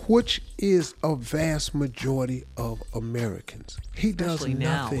 which is a vast majority of Americans. He Especially does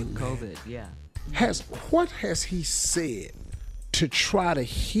now nothing. with COVID, yeah. What has he said to try to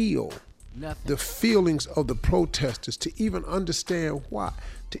heal the feelings of the protesters, to even understand why,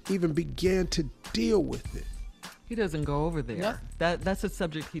 to even begin to deal with it? He doesn't go over there. That's a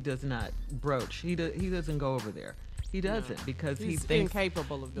subject he does not broach. He doesn't go over there. He doesn't because he He's thinks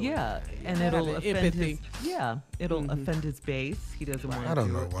incapable of doing that. that. And it'll offend his offend his base. He doesn't want to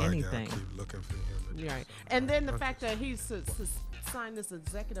do anything. I keep looking for him. Right. And then the fact that he's signed this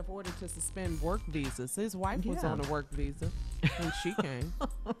executive order to suspend work visas. His wife was on a work visa when she came.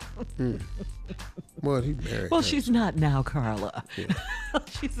 Well, he married Well, her. she's not now, Carla.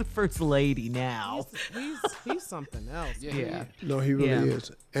 She's the first lady now. He's something else. Yeah. No, he really Yeah.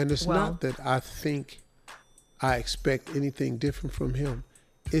 is. And it's Well- not that I think I expect anything different from him.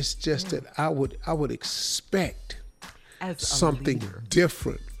 It's just that I would expect As a something leader.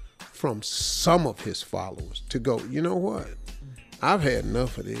 different from some of his followers to go, you know what? I've had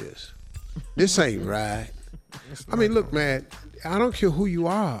enough of this. This ain't right. I mean, look, man, I don't care who you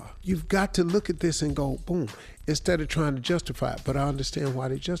are. You've got to look at this and go, boom, instead of trying to justify it. But I understand why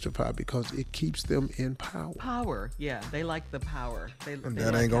they justify it, because it keeps them in power. Power, yeah. They like the power. They And like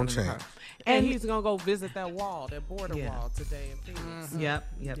that ain't gonna having the change. power. And he's going to go visit that wall, that border Yeah. wall today in Phoenix. Yep.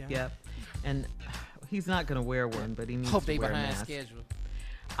 And he's not going to wear one, but he needs Hope to they wear a behind mask. schedule.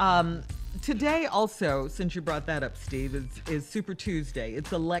 Today also, since you brought that up, Steve, is Super Tuesday.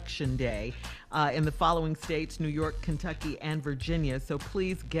 It's Election Day in the following states: New York, Kentucky, and Virginia. So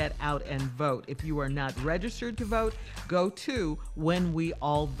please get out and vote. If you are not registered to vote, go to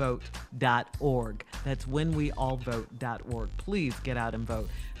whenweallvote.org. That's whenweallvote.org. Please get out and vote.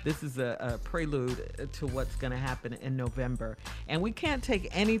 This is a prelude to what's going to happen in November. And we can't take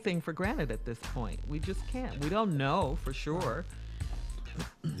anything for granted at this point. We just can't. We don't know for sure.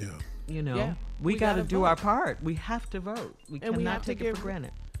 Yeah. You know, Yeah, we we got to gotta do vote. our part. We have to vote. We And we cannot have to take it give- for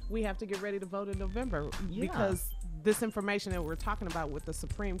granted. We have to get ready to vote in November Yeah. because this information that we're talking about with the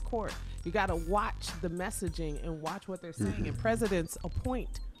Supreme Court, you got to watch the messaging and watch what they're saying. And presidents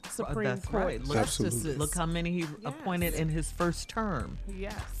appoint Supreme That's Court right. Look, justices. look how many he appointed in his first term.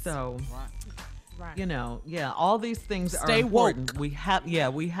 Yes. So, Right. you know, all these things are Stay important. woke. We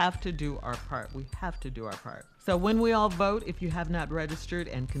have to do our part. We have to do our part. So when we all vote, if you have not registered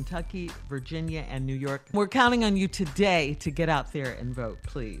in Kentucky, Virginia, and New York, we're counting on you today to get out there and vote,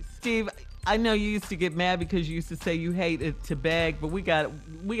 please. Steve, I know you used to get mad because you used to say you hate it to beg, but we got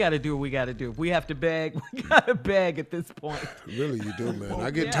to do what we got to do. If we have to beg, we got to beg at this point. Really, you do, man. I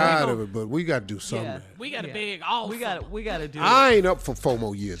get Yeah. tired of it, but we got to do something. Yeah. We got to beg all. We got to do I ain't up for 4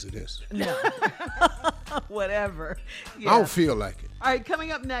 more years of this. it. No. Whatever. Yeah. I don't feel like it. All right,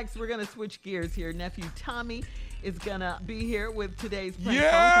 coming up next, we're going to switch gears here. Nephew Tommy is going to be here with today's prank phone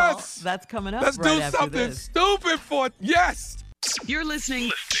call. Yes! That's coming up Let's right do after something this. stupid for yes. You're listening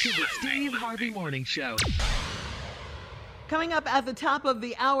to the Steve Harvey Morning Show. Coming up at the top of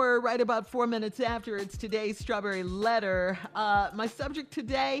the hour, right about 4 minutes after, it's today's Strawberry Letter. My subject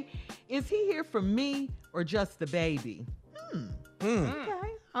today, is he here for me or just the baby?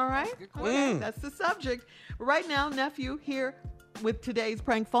 Okay, all right. Okay, that's the subject. Right now, Nephew here with today's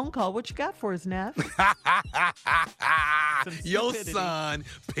prank phone call. What you got for us, Neff? Your stupidity. son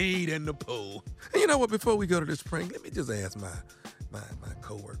peed in the pool. And you know what? Before we go to this prank, let me just ask my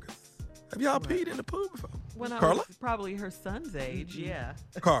coworkers. Have y'all peed in the pool before? When I Carla? was probably her son's age, yeah.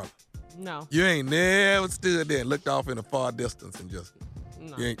 Carla, No. you ain't never stood there and looked off in a far distance and just.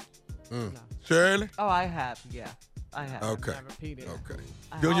 No. You ain't. Shirley? Oh, I have, yeah. I have. Okay. Never peed in it. Okay.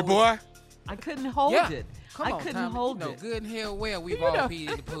 I Junior always- boy? I couldn't hold Yeah. it. Come I on, couldn't Tommy. hold you know it. good and hell well we've all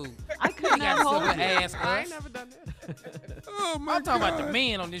peed in the pool. I could not got hold something to it. ask I us. ain't never done that. Oh, my I'm talking about God. the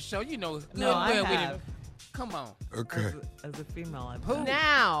men on this show. You know good No, I and well we have. didn't. Come on. Okay. As a female, I've Who? done it.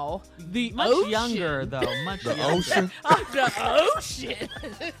 Now, the Much ocean. younger, though. Much The younger. ocean? The ocean.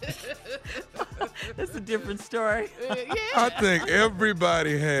 That's a different story. I think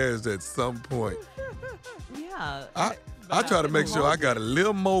everybody has at some point. Yeah. I I try to make sure I got a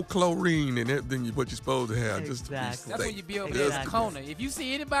little more chlorine in it than what you're supposed to have. Exactly. Just to be That's safe. when you be over there in the corner. If you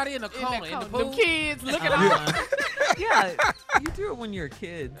see anybody in the corner, in the pool, them kids looking out. Yeah, you do it when you're a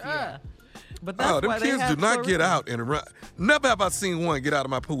kid. Yeah. But that's them why they kids have do not chlorine. get out and run. Never have I seen one get out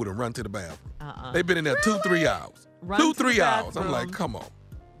of my pool and run to the bathroom. They've been in there 2-3 hours. Run to the 2-3 hours. I'm bathroom. like, come on.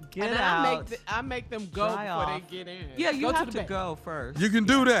 Get and out. I make them go Dry before off. they get in. Yeah, you go have to, to go first. You can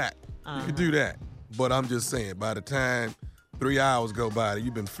do that. You can do that. But I'm just saying, by the time 3 hours go by,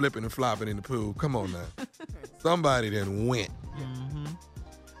 you've been flipping and flopping in the pool. Come on now. Somebody then went.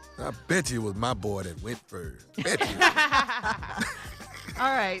 I bet you it was my boy that went first. Bet you.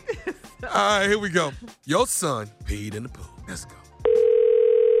 All right. All right, here we go. Your son peed in the pool. Let's go.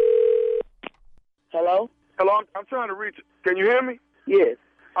 Hello? Hello, I'm trying to reach, can you hear me? Yes.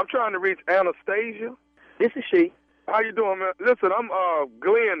 I'm trying to reach Anastasia. This is she. How you doing, man? Listen, I'm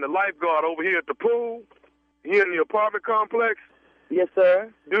Glenn, the lifeguard over here at the pool, here in the apartment complex. Yes, sir.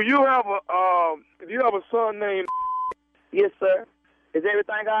 Do you have a son named? Yes, sir. Is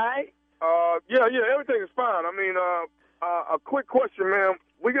everything all right? Yeah, everything is fine. I mean, a quick question, ma'am.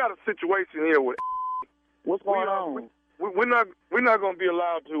 We got a situation here with. What's going on? We're not going to be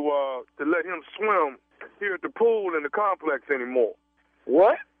allowed to let him swim here at the pool in the complex anymore.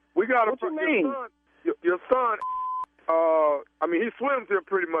 What? We got what you mean? Your son. I mean, he swims here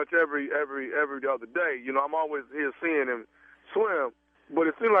pretty much every other day. You know, I'm always here seeing him swim. But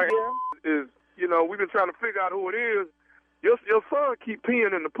it seems like is, you know, we've been trying to figure out who it is. Your son keep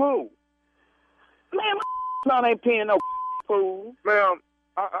peeing in the pool. Man, my son ain't peeing no pool. Ma'am,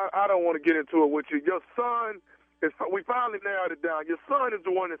 I don't want to get into it with you. Your son we finally narrowed it down. Your son is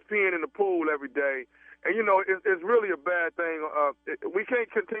the one that's peeing in the pool every day. And, you know, it's really a bad thing. We can't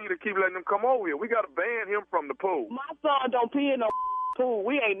continue to keep letting him come over here. We got to ban him from the pool. My son don't pee in no pool.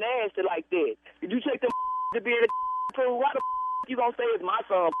 We ain't nasty like that. Did you take them to be in the pool? Why the you gonna say it's my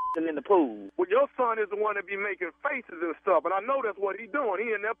son in the pool? Well, your son is the one that be making faces and stuff, and I know that's what he doing.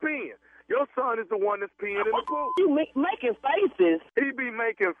 He in there peeing. Your son is the one that's peeing in the pool. You making faces? He be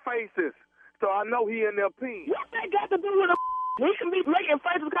making faces, so I know he in there peeing. What that got to do with a? He can be making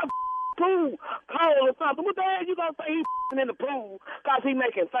faces because pool cold or something. What the hell you gonna say he's in the pool because he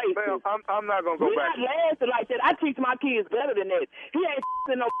making faces? Man, I'm not gonna go back. We not laughing like that. I teach my kids better than that. He ain't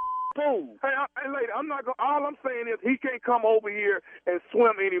in no pool. Hey, lady, I'm not gonna. All I'm saying is he can't come over here and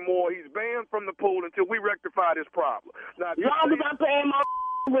swim anymore. He's banned from the pool until we rectify this problem. Now, as long as I'm paying my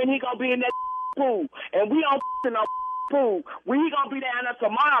when he gonna be in that pool, and we don't in no pool, when he gonna be down there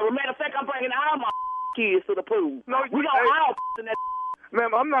tomorrow. Matter of fact, I'm bringing all my kids to the pool. No, we gonna all in that.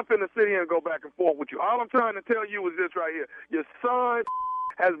 Ma'am, I'm not finna sit here and go back and forth with you. All I'm trying to tell you is this right here. Your son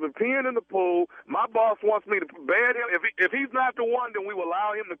has been peeing in the pool. My boss wants me to ban him. If he's not the one, then we will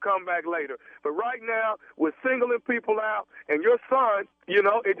allow him to come back later. But right now, we're singling people out, and your son, you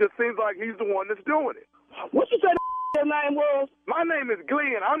know, it just seems like he's the one that's doing it. What you say your name was? My name is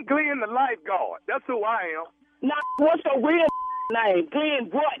Glenn. I'm Glenn the lifeguard. That's who I am. Now, what's your real name?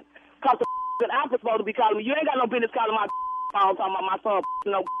 Glenn what? Because the I'm supposed to be calling me. You ain't got no business calling my phone talking about my son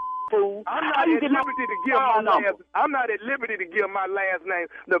no fool. I'm not at liberty to give my last. I'm not at liberty to give my last name.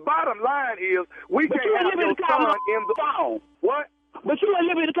 The bottom line is we can't have your son in the phone. What? But you at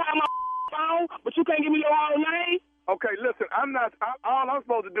liberty to call my phone, but you can't give me your own name. Okay, listen. I'm not. All I'm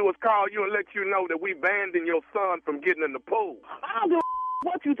supposed to do is call you and let you know that we banned your son from getting in the pool. I don't give a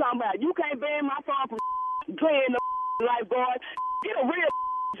what you talking about. You can't ban my son from playing the lifeguard. Get a real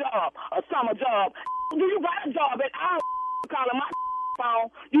job, a summer job. Do you got a job at all? Calling my phone,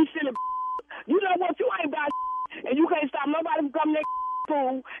 you silly. You know what? You ain't about and you can't stop nobody from coming to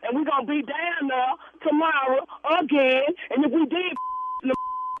pool, and we gonna be down there tomorrow again. And if we did in the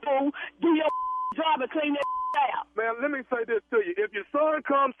pool, do your job and clean that out. Man, let me say this to you: if your son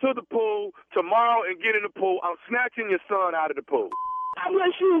comes to the pool tomorrow and get in the pool, I'm snatching your son out of the pool. I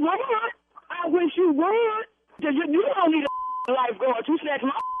wish you would. I wish you would. You don't need a lifeguard. You snatch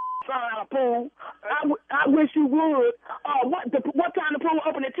my son out of the pool. I wish you would. What time the pool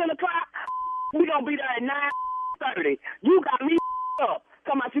open at 10 o'clock? We gonna be there at 9:30. You got me up.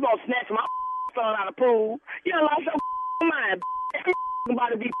 Talking about you gonna snatch my son out of the pool. You done lost your mind.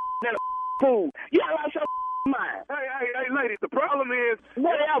 Somebody be in the pool. You done lost your mind. Hey, lady, the problem is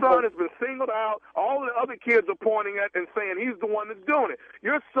your son has been singled out. All the other kids are pointing at and saying he's the one that's doing it.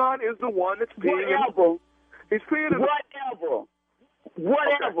 Your son is the one that's peeing. Whatever. He's peeing in Whatever.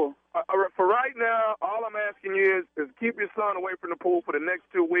 Okay. For right now, all I'm asking you is keep your son away from the pool for the next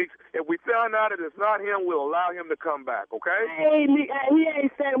 2 weeks. If we find out that it's not him, we'll allow him to come back, okay? Hey, he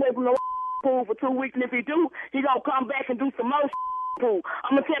ain't staying away from the pool for 2 weeks, and if he do, he gonna come back and do some more pool.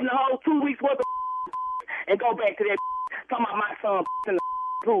 I'm gonna tell him the whole 2 weeks worth of and go back to that talking about my son in the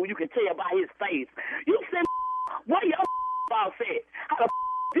pool. You can tell by his face. You send where your boss at? How the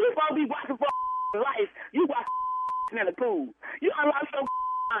you supposed to be watching for life? You watch in the pool. You unlock your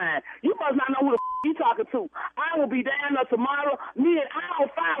mind. You must not know who the you talking to. I will be down there tomorrow. Me and I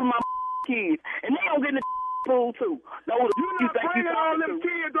don't find my kids, and they don't get in the pool too. Know who You're not bringing all them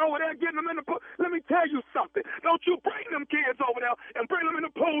kids over there, getting them in the pool. Let me tell you something. Don't you bring them kids over there and bring them in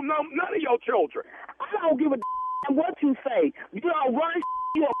the pool. No, none of your children. I don't give a what you say. You don't run.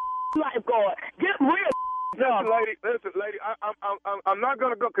 You a lifeguard. Get real. Listen, lady. I'm not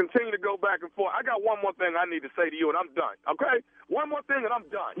gonna continue to go back and forth. I got one more thing I need to say to you, and I'm done. Okay? One more thing, and I'm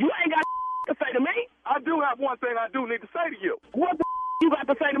done. You ain't got to say to me. I do have one thing I do need to say to you. What the you got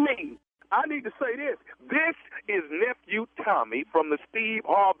to say to me? I need to say this. This is Nephew Tommy from the Steve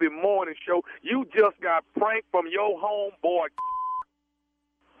Harvey Morning Show. You just got pranked from your homeboy.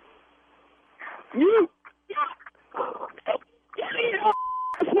 You.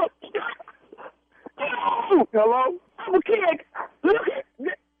 Hello? I'm a kid. Look at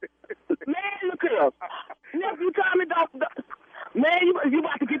man, look here. Nephew Tommy, man, you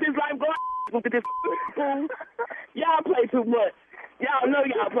about to get this life going. Look at this fool. Y'all play too much. Y'all know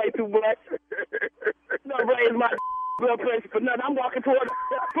y'all play too much. Don't raise my blood pressure for nothing. I'm walking toward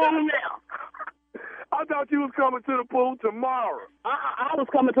the pool now. I thought you was coming to the pool tomorrow. I was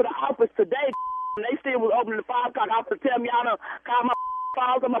coming to the office today. And they still was opening the 5 o'clock office to tell me y'all done call my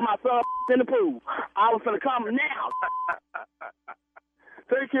files about my son in the pool. I was gonna come now.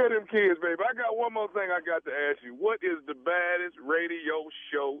 Take care of them kids, baby. I got one more thing I got to ask you. What is the baddest radio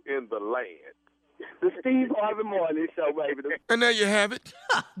show in the land? The Steve Harvey Morning Show, baby. And there you have it.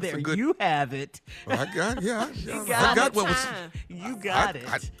 There you have it. I got, yeah. You I got what was. You got it.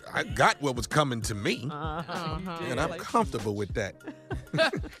 I got what was coming to me, and I'm comfortable with that.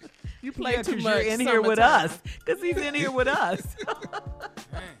 You play too much. You're in here with us, because he's in here with us.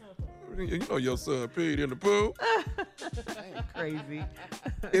 You know your son peed in the pool. Crazy.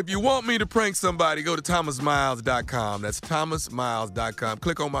 If you want me to prank somebody, go to thomasmiles.com. That's thomasmiles.com.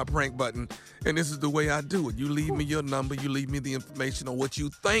 Click on my prank button, and this is the way I do it. You leave me your number. You leave me the information on what you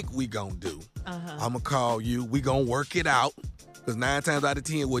think we gonna do. I'm gonna call you. We gonna work it out. Because 9 times out of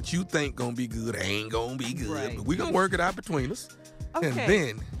 10, what you think gonna be good ain't gonna be good. Right. But we gonna work it out between us. Okay. And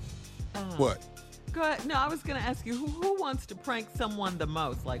then, what? Go ahead. No, I was going to ask you, who wants to prank someone the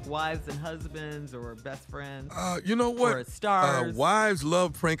most? Like wives and husbands or best friends? You know what? Or stars? Wives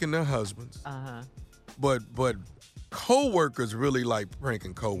love pranking their husbands. But co-workers really like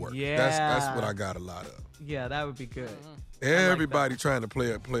pranking co-workers. Yeah. That's what I got a lot of. Yeah, that would be good. Everybody trying to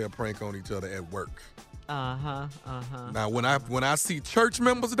play a prank on each other at work. Now, when I see church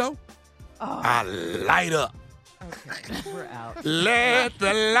members, though, I light up. Okay, we're out. Let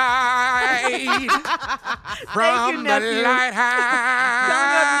the light from the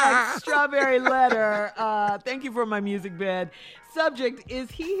lighthouse. Like Strawberry Letter. Thank you for my music bed. Subject, is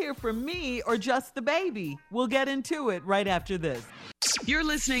he here for me or just the baby? We'll get into it right after this. You're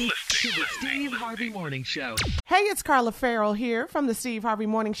listening to the Steve Harvey Morning Show. Hey, it's Carla Farrell here from the Steve Harvey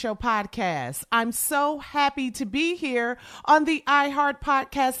Morning Show podcast. I'm so happy to be here on the iHeart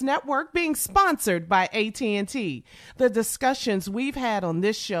Podcast Network, being sponsored by AT&T. The discussions we've had on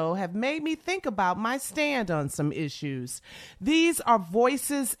this show have made me think about my stand on some issues. These are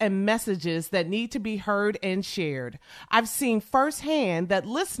voices and messages that need to be heard and shared. I've seen firsthand that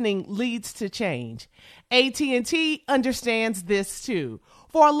listening leads to change. AT&T understands this too.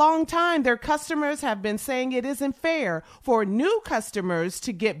 For a long time, their customers have been saying it isn't fair for new customers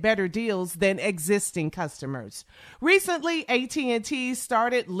to get better deals than existing customers. Recently, AT&T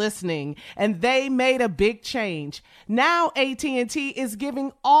started listening, and they made a big change. Now, AT&T is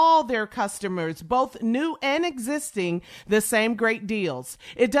giving all their customers, both new and existing, the same great deals.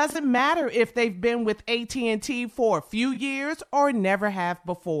 It doesn't matter if they've been with AT&T for a few years or never have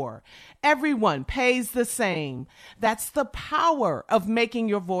before. Everyone pays the same. That's the power of making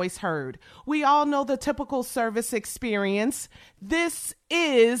your voice heard. We all know the typical service experience. This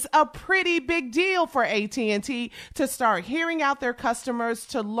is a pretty big deal for AT&T to start hearing out their customers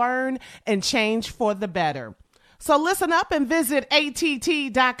to learn and change for the better. So listen up and visit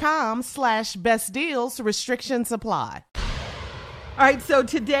att.com/best deals. Restrictions apply. All right, so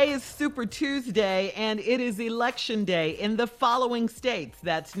today is Super Tuesday, and it is Election Day in the following states.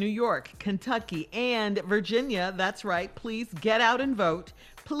 That's New York, Kentucky, and Virginia. That's right. Please get out and vote.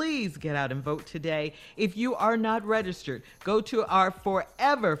 Please get out and vote today. If you are not registered, go to our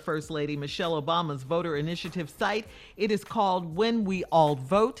forever First Lady Michelle Obama's voter initiative site. It is called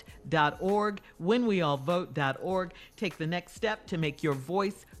whenweallvote.org, whenweallvote.org. Take the next step to make your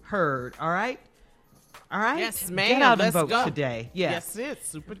voice heard, all right? All right? Yes, ma'am. Get out and Let's vote go. today. Yes. Yes, it's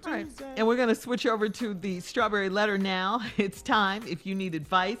Super Tuesday. And we're going to switch over to the Strawberry Letter now. It's time. If you need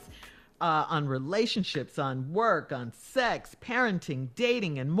advice on relationships, on work, on sex, parenting,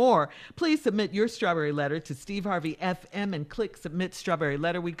 dating, and more, please submit your Strawberry Letter to Steve Harvey FM and click Submit Strawberry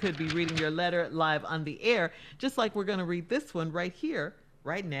Letter. We could be reading your letter live on the air, just like we're going to read this one right here,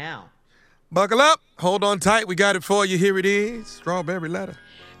 right now. Buckle up. Hold on tight. We got it for you. Here it is. Strawberry Letter.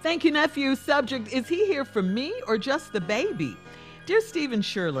 Thank you, nephew. Subject, is he here for me or just the baby? Dear Steve and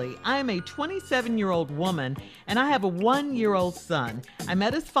Shirley, I am a 27-year-old woman, and I have a 1-year-old son. I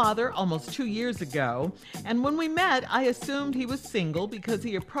met his father almost 2 years ago, and when we met, I assumed he was single because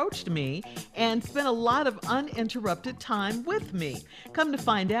he approached me and spent a lot of uninterrupted time with me. Come to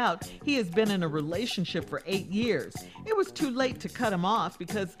find out, he has been in a relationship for 8 years. It was too late to cut him off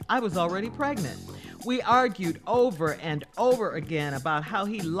because I was already pregnant. We argued over and over again about how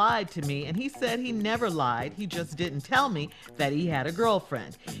he lied to me, and he said he never lied. He just didn't tell me that he had a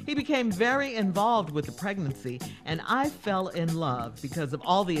girlfriend. He became very involved with the pregnancy, and I fell in love because of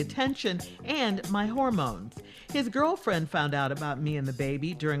all the attention and my hormones. His girlfriend found out about me and the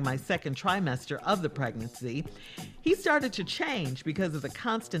baby during my second trimester of the pregnancy. He started to change because of the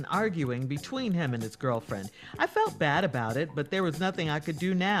constant arguing between him and his girlfriend. I felt bad about it, but there was nothing I could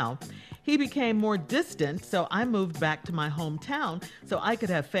do now. He became more distant, so I moved back to my hometown so I could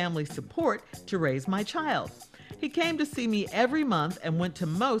have family support to raise my child. He came to see me every month and went to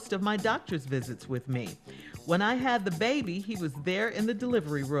most of my doctor's visits with me. When I had the baby, he was there in the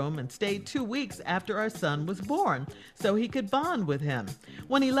delivery room and stayed 2 weeks after our son was born so he could bond with him.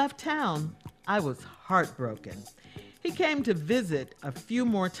 When he left town, I was heartbroken. He came to visit a few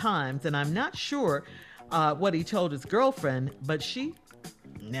more times, and I'm not sure what he told his girlfriend, but she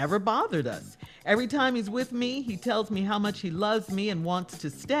never bothered us. Every time he's with me, he tells me how much he loves me and wants to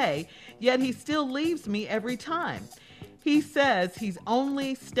stay, yet he still leaves me every time. He says he's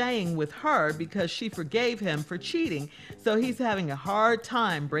only staying with her because she forgave him for cheating, so he's having a hard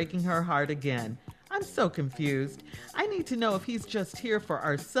time breaking her heart again. I'm so confused. I need to know if he's just here for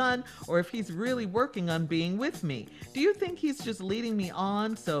our son or if he's really working on being with me. Do you think he's just leading me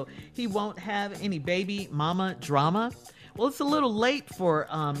on so he won't have any baby mama drama? Well, it's a little late for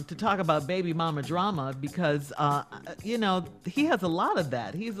to talk about baby mama drama because, he has a lot of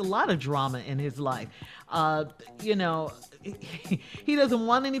that. He has a lot of drama in his life. He doesn't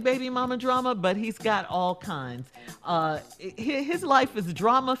want any baby mama drama, but he's got all kinds. His life is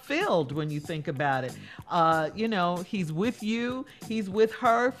drama filled when you think about it. He's with you. He's with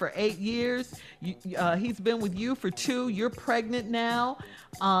her for 8 years. He's been with you for 2. You're pregnant now.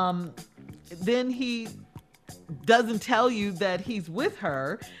 Then he doesn't tell you that he's with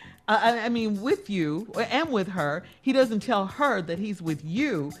her. With you and with her. He doesn't tell her that he's with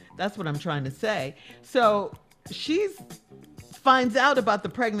you. That's what I'm trying to say. So she finds out about the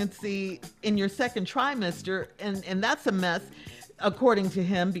pregnancy in your second trimester, and that's a mess, according to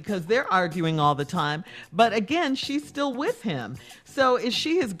him, because they're arguing all the time. But again, she's still with him. So is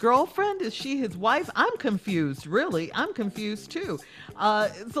she his girlfriend? Is she his wife? I'm confused, really. I'm confused too.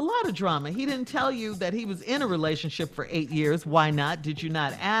 It's a lot of drama. He didn't tell you that he was in a relationship for 8 years. Why not? Did you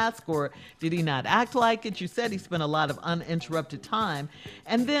not ask, or did he not act like it? You said he spent a lot of uninterrupted time.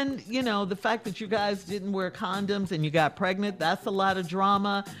 And then, the fact that you guys didn't wear condoms and you got pregnant, that's a lot of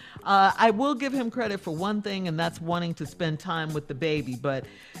drama. I will give him credit for one thing, and that's wanting to spend time with the baby. But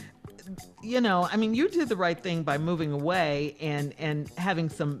you did the right thing by moving away and having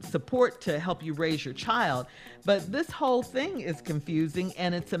some support to help you raise your child. But this whole thing is confusing,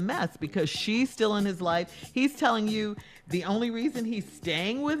 and it's a mess because she's still in his life. He's telling you the only reason he's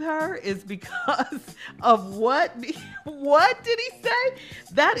staying with her is because of what? What did he say?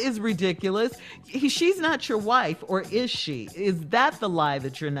 That is ridiculous. She's not your wife, or is she? Is that the lie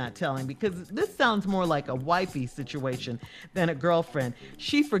that you're not telling? Because this sounds more like a wifey situation than a girlfriend.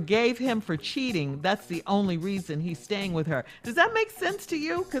 She forgave him for cheating. That's the only reason he's staying with her. Does that make sense to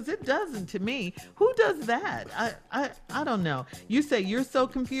you? Because it doesn't to me. Who does that? I don't know. You say you're so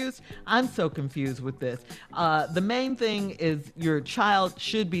confused. I'm so confused with this. The main thing is your child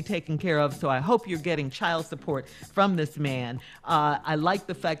should be taken care of, so I hope you're getting child support from this man. I like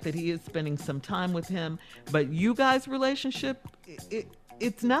the fact that he is spending some time with him, but you guys' relationship,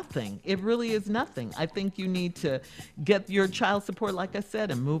 it's nothing. It really is nothing. I think you need to get your child support, like I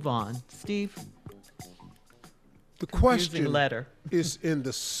said, and move on. Steve? The question letter is in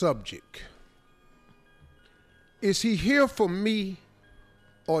the subject. Is he here for me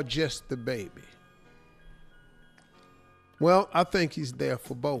or just the baby? Well, I think he's there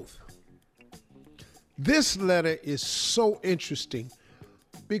for both. This letter is so interesting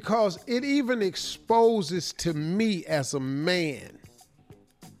because it even exposes to me as a man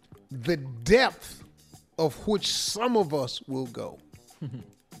the depth of which some of us will go.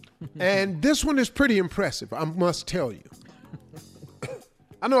 And this one is pretty impressive, I must tell you.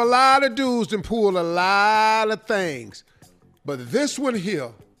 I know a lot of dudes can pull a lot of things, but this one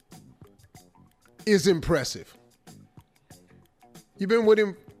here is impressive. You've been with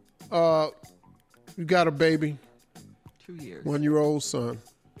him, you got a baby. 2 years. 1-year-old son.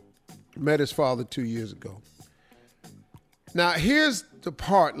 Met his father 2 years ago. Now, here's the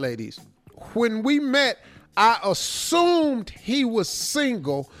part, ladies. When we met, I assumed he was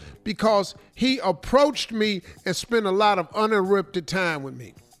single because he approached me and spent a lot of uninterrupted time with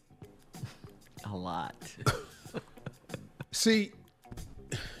me. A lot. See,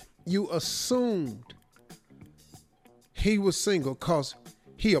 you assumed he was single because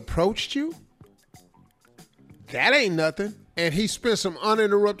he approached you? That ain't nothing. And he spent some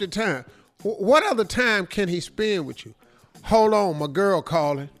uninterrupted time. What other time can he spend with you? Hold on, my girl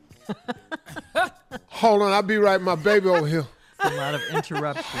calling. Hold on, I'll be right, my baby over here. A lot of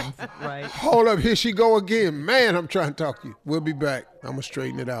interruptions, right? Hold up, here she go again. Man, I'm trying to talk to you. We'll be back. I'm going to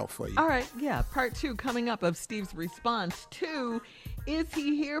straighten it out for you. All right, yeah, part 2 coming up of Steve's response to, is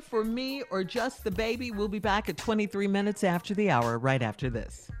he here for me or just the baby? We'll be back at 23 minutes after the hour, right after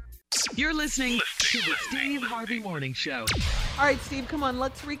this. You're listening to the Steve Harvey Morning Show. All right, Steve, come on,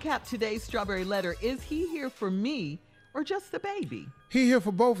 let's recap today's Strawberry Letter. Is he here for me or just the baby? He here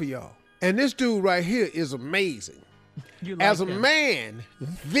for both of y'all. And this dude right here is amazing. You like As a him. man,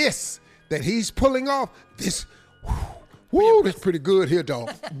 this that he's pulling off, this, that's pretty good here,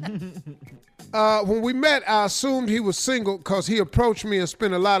 dog. When we met, I assumed he was single because he approached me and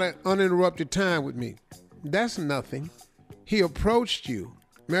spent a lot of uninterrupted time with me. That's nothing. He approached you.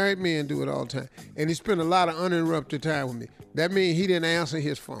 Married men do it all the time. And he spent a lot of uninterrupted time with me. That means he didn't answer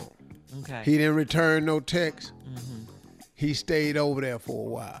his phone. Okay. He didn't return no text. He stayed over there for a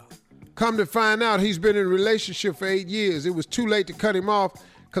while. Come to find out, he's been in a relationship for 8 years. It was too late to cut him off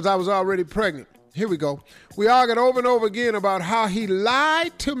because I was already pregnant. Here we go. We argued over and over again about how he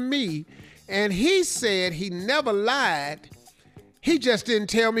lied to me, and he said he never lied. He just didn't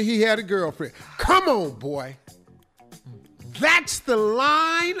tell me he had a girlfriend. Come on, boy. That's the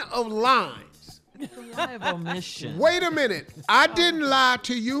line of lines. It's a lie of omission. Wait a minute. I didn't lie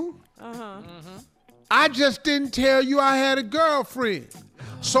to you. I just didn't tell you I had a girlfriend.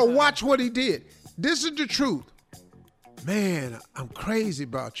 So watch what he did. This is the truth. Man, I'm crazy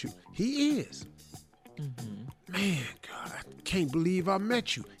about you. He is. Man, God, I can't believe I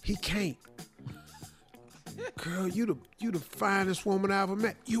met you. He can't. Girl, you the finest woman I ever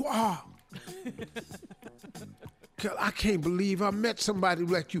met. You are. Girl, I can't believe I met somebody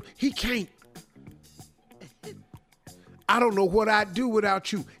like you. He can't. I don't know what I'd do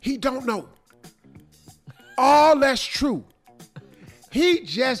without you. He don't know. All that's true. He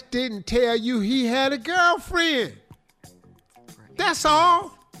just didn't tell you he had a girlfriend. That's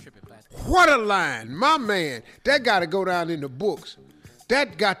all. What a line. My man, that got to go down in the books.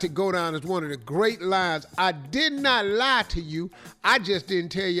 That got to go down as one of the great lines. I did not lie to you. I just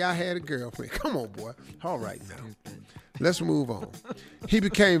didn't tell you I had a girlfriend. Come on, boy. All right now. Let's move on. He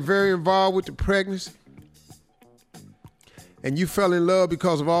became very involved with the pregnancy. And you fell in love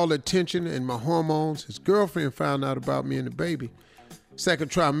because of all the attention and my hormones. His girlfriend found out about me and the baby.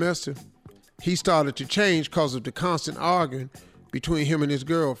 Second trimester, he started to change because of the constant arguing between him and his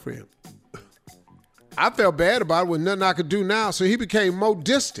girlfriend. I felt bad about it with nothing I could do now, so he became more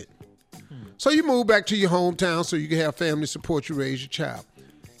distant. So you moved back to your hometown so you can have family support you raise your child.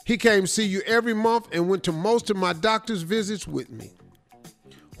 He came to see you every month and went to most of my doctor's visits with me.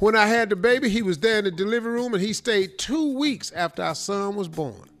 When I had the baby, he was there in the delivery room and he stayed 2 weeks after our son was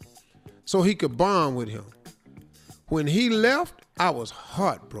born so he could bond with him. When he left, I was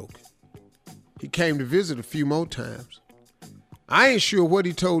heartbroken. He came to visit a few more times. I ain't sure what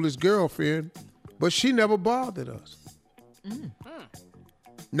he told his girlfriend, but she never bothered us.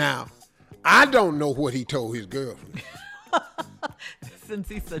 Now, I don't know what he told his girlfriend. Since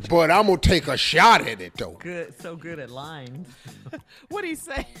he's such But I'm going to take a shot at it, though. so good at lines. What'd he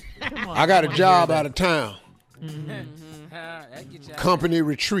say? Come on, I got a wanna job hear out of town. That get you out. Company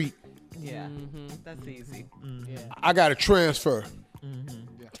retreat. Yeah, that's easy. I got a transfer.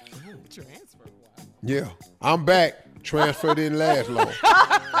 Transfer. Wow. Yeah, I'm back. Transfer didn't last long.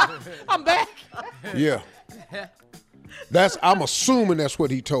 I'm back. Yeah. I'm assuming that's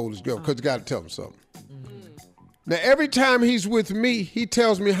what he told his girl, because you got to tell him something. Now, every time he's with me, he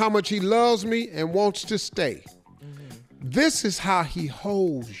tells me how much he loves me and wants to stay. This is how he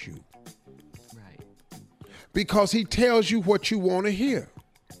holds you. Right. Because he tells you what you want to hear.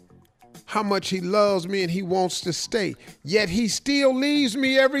 how much he loves me and he wants to stay. Yet he still leaves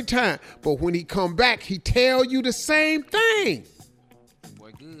me every time. But when he come back, he tell you the same thing.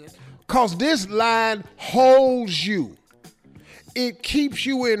 Boy, good. Because this line holds you. It keeps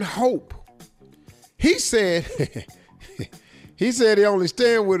you in hope. He said, he only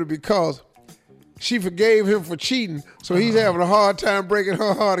staying with her because she forgave him for cheating, so he's having a hard time breaking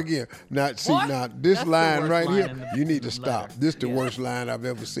her heart again. Now, see, this That's line the right worst here, line you need to stop. This is the worst line I've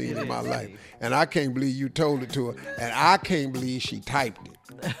ever seen in my life. And I can't believe you told it to her, and I can't believe she typed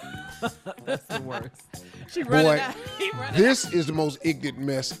it. That's the worst. She Boy, this is the most ignorant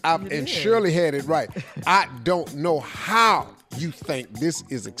mess and Shirley had it right. I don't know how you think this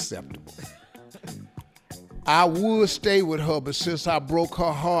is acceptable. I would stay with her, but since I broke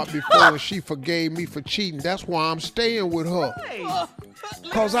her heart before and she forgave me for cheating, that's why I'm staying with her.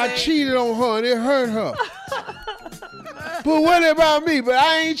 Because I cheated on her and it hurt her. But what about me? But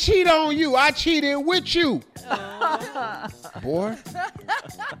I ain't cheat on you. I cheated with you. Boy.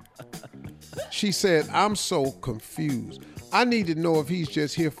 She said, I'm so confused. I need to know if he's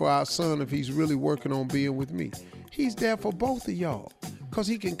just here for our son, if he's really working on being with me. He's there for both of y'all. Because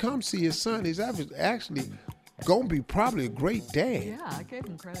he can come see his son. He's actually going to be probably a great dad. Yeah, I gave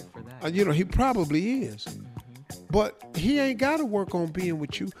him credit for that. He probably is. But he ain't got to work on being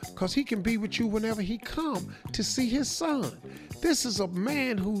with you because he can be with you whenever he come to see his son. This is a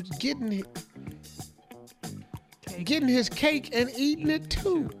man who's getting his cake and eating it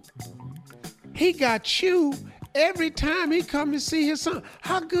too. He got you every time he come to see his son.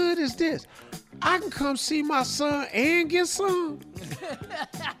 How good is this? I can come see my son and get some.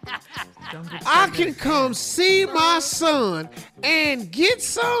 I can come see my son and get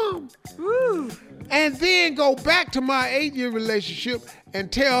some. Woo. And then go back to my 8-year relationship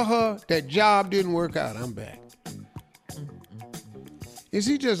and tell her that job didn't work out. I'm back. Is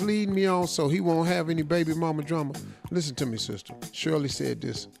he just leading me on so he won't have any baby mama drama? Listen to me, sister. Shirley said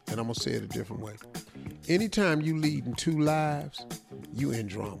this, and I'm going to say it a different way. Anytime you leading 2 lives, you in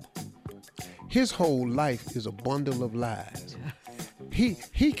drama. His whole life is a bundle of lies. He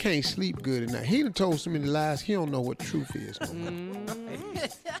can't sleep good at night. He done told so many lies, he don't know what truth is no more.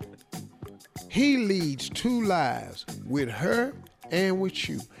 He leads 2 lives with her and with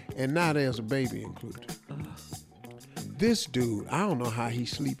you, and now there's a baby included. This dude, I don't know how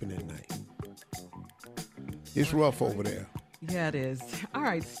he's sleeping at night. It's rough over there. Yeah, it is. All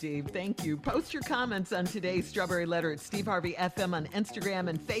right, Steve, thank you. Post your comments on today's Strawberry Letter at Steve Harvey FM on Instagram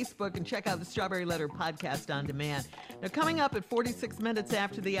and Facebook, and check out the Strawberry Letter podcast on demand. Now, coming up at 46 minutes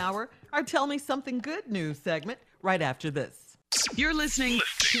after the hour, our Tell Me Something Good news segment right after this. You're listening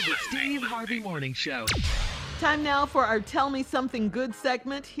to the Steve Harvey Morning Show. Time now for our Tell Me Something Good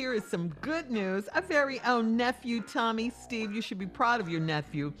segment. Here is some good news. Our very own nephew, Tommy. Steve, you should be proud of your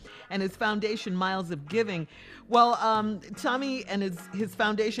nephew and his foundation, Miles of Giving. Well, Tommy and his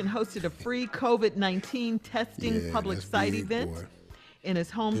foundation hosted a free COVID-19 testing public site event in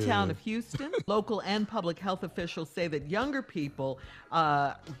his hometown of Houston. Local and public health officials say that younger people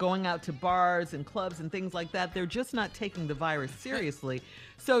going out to bars and clubs and things like that, they're just not taking the virus seriously.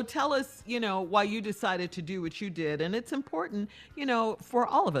 So tell us, why you decided to do what you did. And it's important, for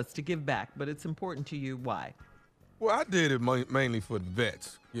all of us to give back, but it's important to you. Why? Well, I did it mainly for the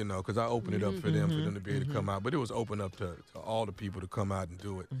vets, because I opened it up for them to be able to come out. But it was open up to all the people to come out and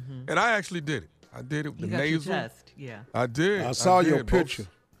do it. And I actually did it. I did it with the nasal. Your test. Yeah. I did. I saw your picture.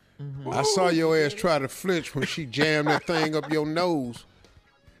 I saw your ass try to flinch when she jammed that thing up your nose.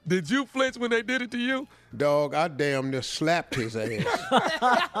 Did you flinch when they did it to you? Dog, I damn near slapped his ass.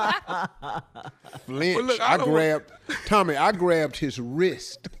 Flinch. Well, look, I grabbed his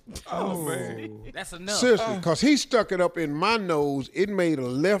wrist. Oh, man. That's enough. Seriously, because he stuck it up in my nose. It made a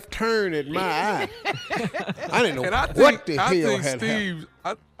left turn at my eye. I didn't know what the hell had happened.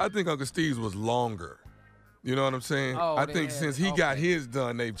 I think Uncle Steve's was longer. You know what I'm saying? Oh, I think since he got his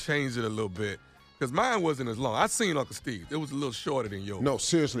done, they've changed it a little bit. Because mine wasn't as long. I seen Uncle Steve. It was a little shorter than yours. No,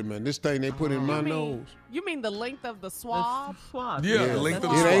 seriously, man. This thing they put in my nose. You mean the length of the swab? Yeah, the length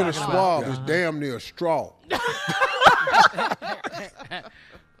of the swab. It ain't a swab. swab. It's damn near a straw.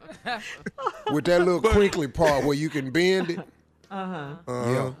 With that little crinkly part where you can bend it. Uh-huh.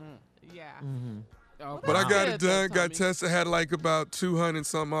 Yeah. Yeah. But I got it done, got tested, had like about 200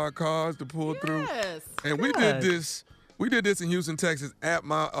 some odd cars to pull through. And we did this in Houston, Texas at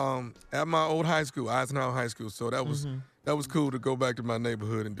my old high school, Eisenhower High School. So that was cool to go back to my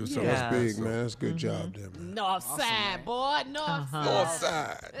neighborhood and do something. That's big, man. That's a good job there, man. North side, boy. North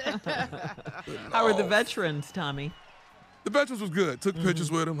side. How are the veterans, Tommy? The veterans was good. Took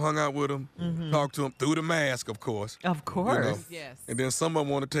pictures with them, hung out with them, talked to them through the mask, of course. Of course. You know? Yes. And then some of them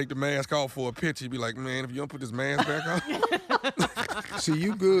want to take the mask off for a picture. You'd be like, man, if you don't put this mask back on. See,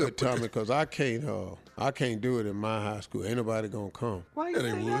 you good, Tommy, because I can't do it in my high school. Ain't nobody gonna come. Why you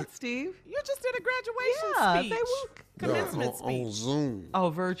say that, Steve? You just did a graduation Yeah, speech. they will. Commencement speech. On Zoom. Oh,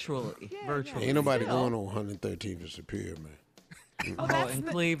 virtually. Virtually. Ain't nobody going on 113th and Superior, man. Oh, in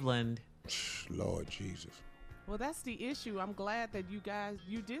Cleveland. Lord Jesus. Well, that's the issue. I'm glad that you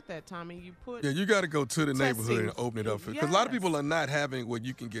did that, Tommy. You put Yeah, you got to go to the testing. neighborhood and open it up. Because a lot of people are not having what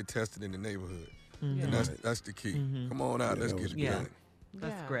you can get tested in the neighborhood. And that's the key. Come on out. Let's get it done.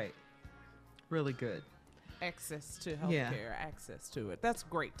 That's great. Really good. Access to healthcare, access to it. That's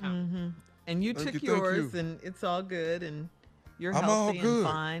great, Tommy. And you Thank took you, thank yours, you. and it's all good, and you're I'm all healthy good.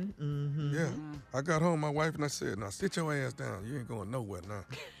 and fine. Yeah. I got home, my wife, and I said, now sit your ass down. You ain't going nowhere now.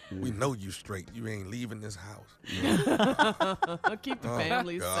 We know you straight. You ain't leaving this house. Keep the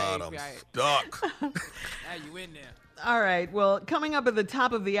family God, safe. I'm Right. stuck. Now you in there. All right. Well, coming up at the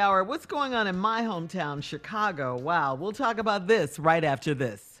top of the hour, what's going on in my hometown, Chicago? Wow. We'll talk about this right after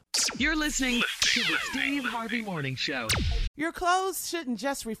this. You're listening to the Steve Harvey Morning Show. Your clothes shouldn't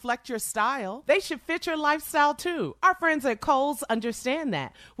just reflect your style. They should fit your lifestyle too. Our friends at Kohl's understand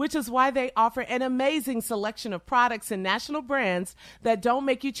that, which is why they offer an amazing selection of products and national brands that don't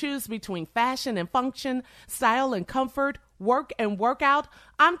make you choose between fashion and function, style and comfort, work and workout.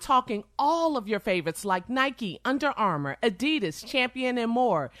 I'm talking all of your favorites like Nike, Under Armour, Adidas, Champion, and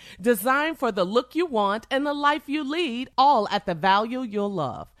more. Designed for the look you want and the life you lead, all at the value you'll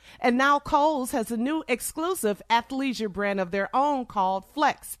love. And now Kohl's has a new exclusive athleisure brand of their own called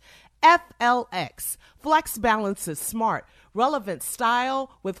Flex. FLX. Flex balances smart, relevant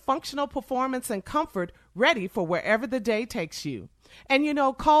style with functional performance and comfort, ready for wherever the day takes you. And you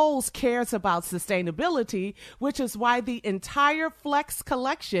know, Kohl's cares about sustainability, which is why the entire Flex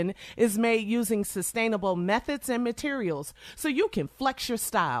collection is made using sustainable methods and materials, so you can flex your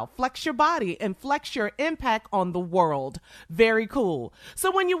style, flex your body, and flex your impact on the world. Very cool.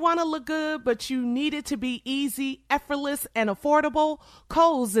 So when you want to look good, but you need it to be easy, effortless, and affordable,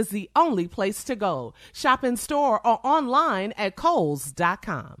 Kohl's is the only place to go. Shop in store or online at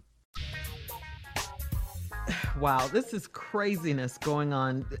Kohls.com. Wow, this is craziness going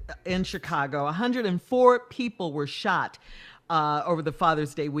on in Chicago. 104 people were shot over the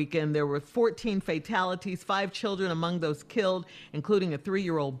Father's Day weekend. There were 14 fatalities, 5 children among those killed, including a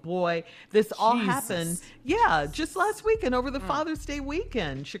 3-year-old boy. This all happened, just last weekend over the Father's Day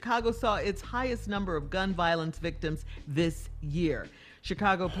weekend. Chicago saw its highest number of gun violence victims this year.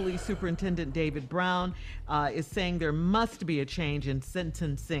 Chicago Police Superintendent David Brown is saying there must be a change in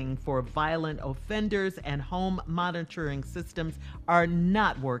sentencing for violent offenders, and home monitoring systems are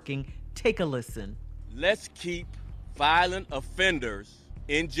not working. Take a listen. Let's keep violent offenders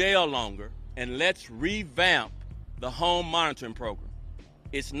in jail longer, and let's revamp the home monitoring program.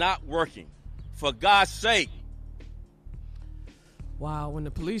 It's not working. For God's sake. Wow, when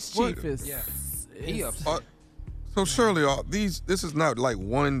the police chief is... He upset. So Shirley, this is not like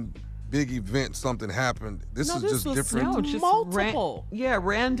one big event, something happened. This is just different. No, just multiple.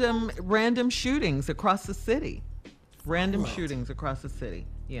 Random shootings across the city. Random shootings across the city.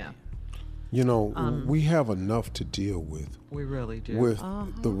 Yeah. You know, we have enough to deal with. We really do. With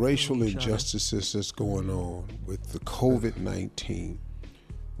the racial injustices that's going on, with the COVID-19,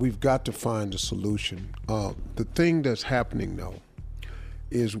 we've got to find a solution. The thing that's happening, though,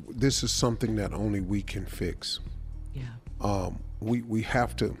 is this is something that only we can fix. Yeah. We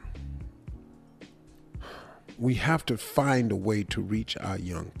have to find a way to reach our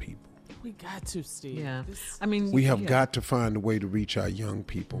young people. We got to, Steve. Yeah. We have got to find a way to reach our young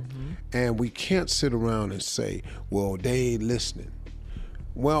people. And we can't sit around and say, well, they ain't listening.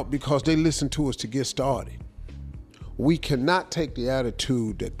 Well, because they listen to us to get started. We cannot take the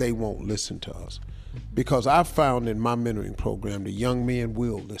attitude that they won't listen to us. Because I've found in my mentoring program, the young men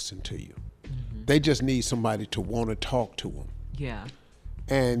will listen to you. They just need somebody to want to talk to them. Yeah.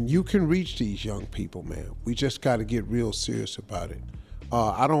 And you can reach these young people, man. We just got to get real serious about it.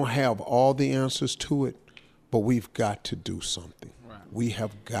 I don't have all the answers to it, but we've got to do something. Right. We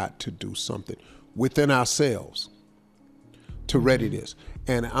have got to do something within ourselves to ready this.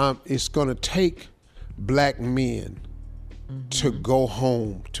 And it's going to take black men to go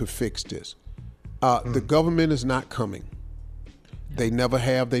home to fix this. The government is not coming. They never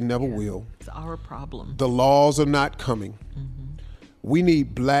have, they never will. It's our problem. The laws are not coming. We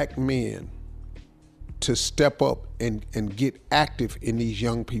need black men to step up and get active in these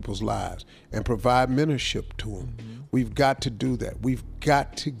young people's lives and provide mentorship to them. We've got to do that. We've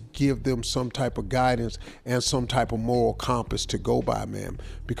got to give them some type of guidance and some type of moral compass to go by, man.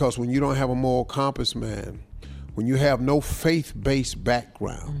 Because when you don't have a moral compass, man, when you have no faith-based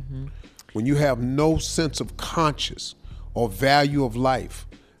background, when you have no sense of conscience or value of life,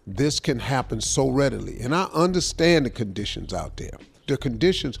 this can happen so readily. And I understand the conditions out there. The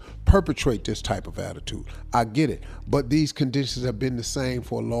conditions perpetrate this type of attitude. I get it. But these conditions have been the same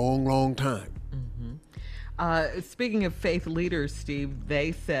for a long, long time. Speaking of faith leaders, Steve,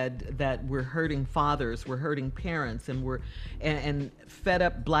 they said that we're hurting fathers, we're hurting parents, and fed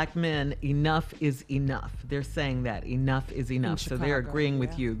up black men. Enough is enough. They're saying that enough is enough. So they're agreeing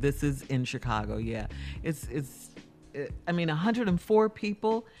with you. This is in Chicago. Yeah, I mean, 104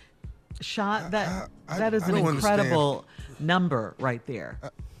 people shot. That is an incredible number right there.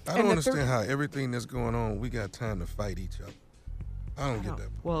 I don't understand how everything that's going on, we got time to fight each other. I don't get that.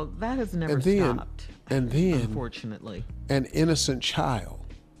 Well, that has never stopped. And then, unfortunately, an innocent child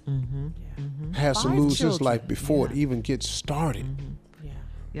has to lose his life before it even gets started.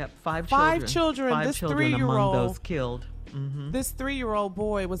 Yep, five children. Five this children 3-year-old among those killed. This 3-year-old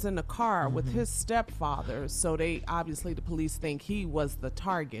boy was in the car with his stepfather, so the police think he was the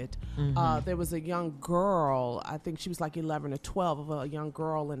target. There was a young girl, I think she was like 11 or 12, a young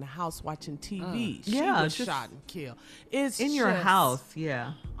girl in the house watching TV. She was shot and killed. It's in your house,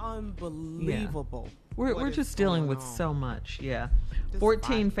 unbelievable. We're just dealing with so much,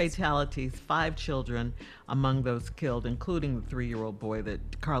 14 fatalities, 5 children among those killed, including the 3-year-old boy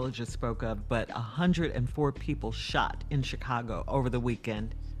that Carla just spoke of, but 104 people shot in Chicago over the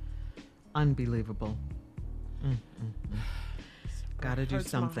weekend. Unbelievable. Got to do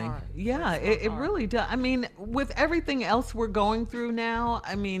something. Yeah, it really does. I mean, with everything else we're going through now,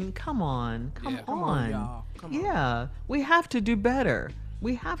 I mean, come on. Come on, y'all. We have to do better.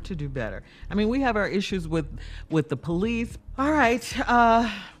 We have to do better. I mean, we have our issues with the police. All right.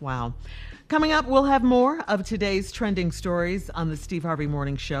 Wow. Coming up, we'll have more of today's trending stories on the Steve Harvey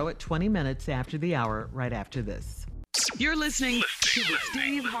Morning Show at 20 minutes after the hour, right after this. You're listening to the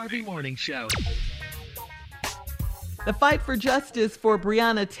Steve Harvey Morning Show. The fight for justice for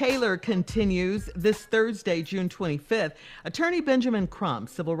Breonna Taylor continues this Thursday, June 25th. Attorney Benjamin Crump,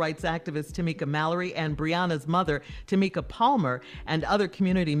 civil rights activist Tamika Mallory, and Breonna's mother, Tamika Palmer, and other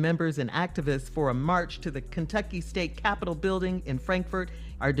community members and activists for a march to the Kentucky State Capitol building in Frankfort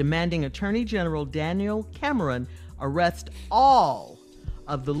are demanding Attorney General Daniel Cameron arrest all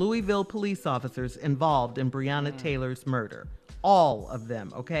of the Louisville police officers involved in Breonna Taylor's murder. All of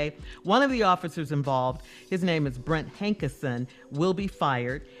them, okay? One of the officers involved, his name is Brent Hankerson, will be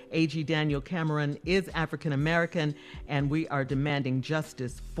fired. AG Daniel Cameron is African American, and we are demanding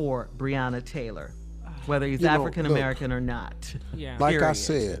justice for Breonna Taylor, whether he's African American or not. Like I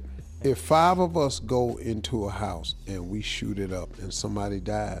said, if 5 of us go into a house and we shoot it up and somebody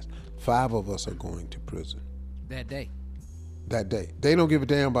dies, 5 of us are going to prison. That day. They don't give a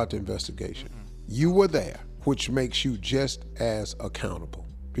damn about the investigation. You were there, which makes you just as accountable.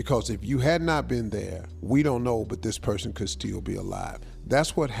 Because if you had not been there, we don't know, but this person could still be alive.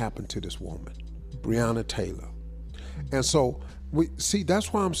 That's what happened to this woman, Breonna Taylor. And so,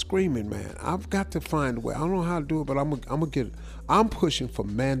 that's why I'm screaming, man. I've got to find a way. I don't know how to do it, but I'm pushing for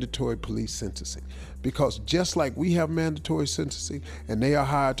mandatory police sentencing. Because just like we have mandatory sentencing and they are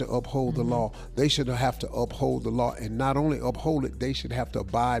hired to uphold the law, they should have to uphold the law, and not only uphold it, they should have to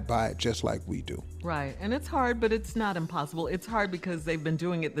abide by it just like we do. Right, and it's hard, but it's not impossible. It's hard because they've been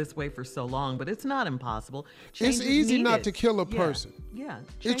doing it this way for so long, but it's not impossible. Change it's easy not to kill a person.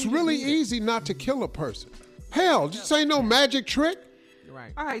 It's really easy not to kill a person. Hell, this ain't no magic trick.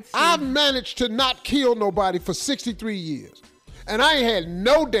 Right. All right, I've managed to not kill nobody for 63 years, and I ain't had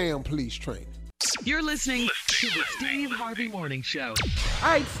no damn police training. You're listening to the Steve Harvey Morning Show. All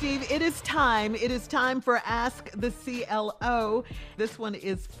right, Steve, it is time. It is time for Ask the CLO. This one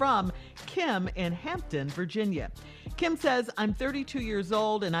is from Kim in Hampton, Virginia. Kim says, I'm 32 years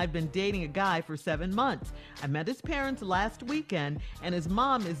old and I've been dating a guy for 7 months. I met his parents last weekend and his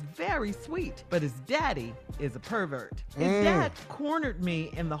mom is very sweet, but his daddy is a pervert. His dad cornered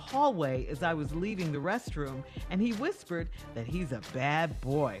me in the hallway as I was leaving the restroom and he whispered that he's a bad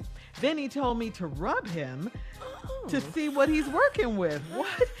boy. Then he told me to rub him to see what he's working with.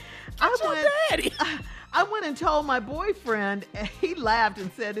 What? I went and told my boyfriend, and he laughed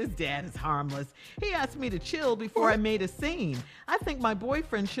and said his dad is harmless. He asked me to chill before I made a scene. I think my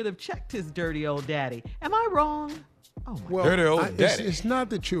boyfriend should have checked his dirty old daddy. Am I wrong? Oh my Well, Dirty old daddy. It's not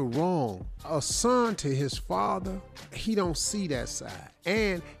that you're wrong. A son to his father, he don't see that side.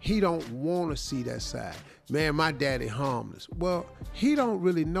 And he don't want to see that side. Man, my daddy harmless. Well, he don't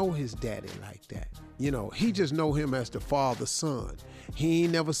really know his daddy like that. You know, he just know him as the father's son. He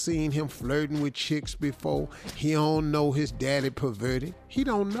ain't never seen him flirting with chicks before. He don't know his daddy perverted. He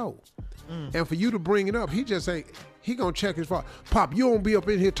don't know. And for you to bring it up, he just say, he gonna check his father. Pop, you don't be up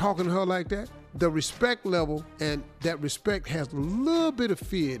in here talking to her like that. The respect level, and that respect has a little bit of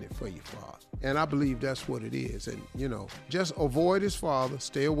fear in it for your father. And I believe that's what it is. And, you know, just avoid his father,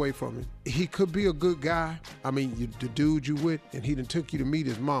 stay away from him. He could be a good guy. I mean, the dude you with, and he done took you to meet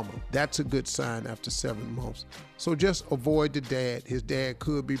his mama. That's a good sign after 7 months. So just avoid the dad. His dad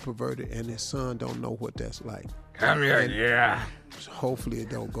could be perverted, and his son don't know what that's like. Come here, yeah. Hopefully it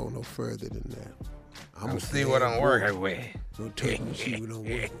don't go no further than that. I'm gonna see what I'm working with. Don't tell me see what I'm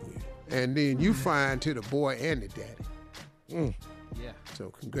working with. And then you find to the boy and the daddy. Yeah. So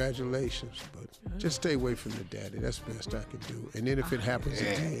congratulations, but just stay away from the daddy. That's the best I can do. And then if it happens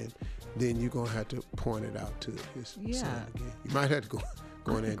again, then you're going to have to point it out to his son again. You might have to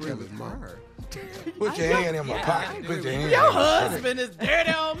go in there and tell his mom. Put your hand in my pocket. Put your hand Your in my pocket. husband is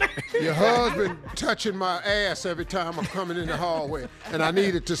dirty old man. Your husband touching my ass every time I'm coming in the hallway, and I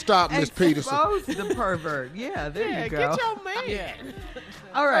needed to stop Miss Peterson. Expose the pervert. Yeah, there you go. Get your man. Yeah.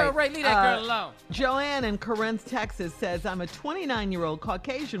 All right. Ray, leave that girl alone. Joanne in Corinth, Texas says, I'm a 29-year-old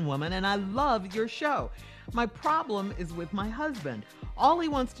Caucasian woman and I love your show. My problem is with my husband. All he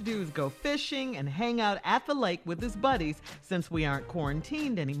wants to do is go fishing and hang out at the lake with his buddies since we aren't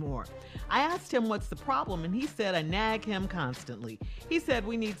quarantined anymore. I asked him what's the problem and he said I nag him constantly. He said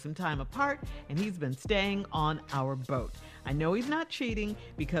we need some time apart and he's been staying on our boat. I know he's not cheating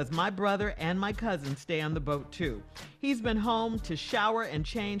because my brother and my cousin stay on the boat too. He's been home to shower and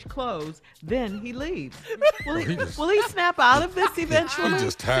change clothes, then he leaves. Will he snap out of this eventually? He's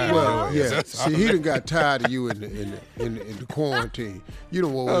just tired. Well, yeah. See, he done got tired of you in the quarantine. You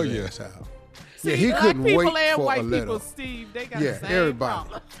don't want his out. See, yeah, he black couldn't people wait and for white a letter. people, Steve, they got the same everybody.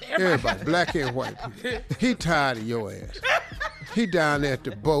 problem. Everybody, black and white people. He tired of your ass. He down there at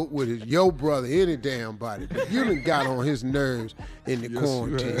the boat with your brother, any damn body. But you done got on his nerves in the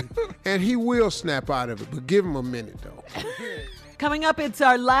quarantine. And he will snap out of it, but give him a minute, though. Coming up, it's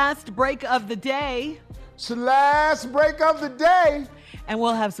our last break of the day. It's the last break of the day. And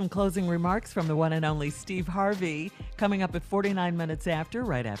we'll have some closing remarks from the one and only Steve Harvey coming up at 49 minutes after,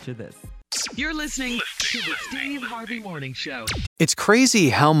 right after this. You're listening to the Steve Harvey Morning Show. It's crazy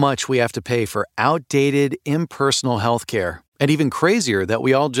how much we have to pay for outdated, impersonal healthcare, and even crazier that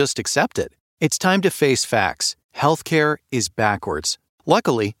we all just accept it. It's time to face facts. Healthcare is backwards.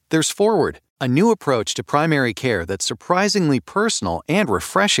 Luckily, there's Forward, a new approach to primary care that's surprisingly personal and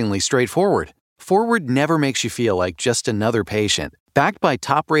refreshingly straightforward. Forward never makes you feel like just another patient. Backed by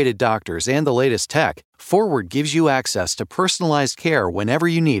top-rated doctors and the latest tech, Forward gives you access to personalized care whenever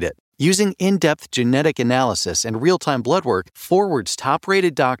you need it. Using in-depth genetic analysis and real-time blood work, Forward's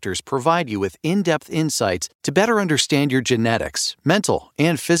top-rated doctors provide you with in-depth insights to better understand your genetics, mental,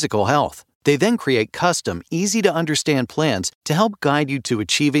 and physical health. They then create custom, easy-to-understand plans to help guide you to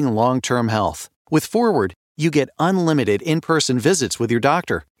achieving long-term health. With Forward, you get unlimited in-person visits with your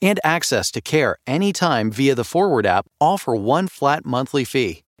doctor and access to care anytime via the Forward app, all for one flat monthly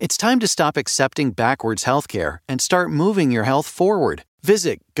fee. It's time to stop accepting backwards healthcare and start moving your health forward.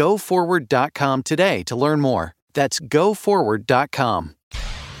 Visit GoForward.com today to learn more. That's GoForward.com. All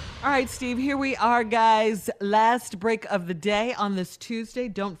right, Steve, here we are, guys. Last break of the day on this Tuesday.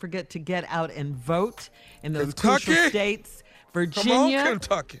 Don't forget to get out and vote in those crucial states. Virginia Come on,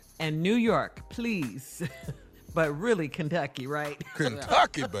 Kentucky. and New York, please. But really Kentucky, right?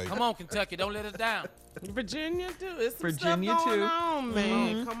 Kentucky, baby. Come on, Kentucky. Don't let us down. Virginia, too. It's some Virginia, stuff going too. on,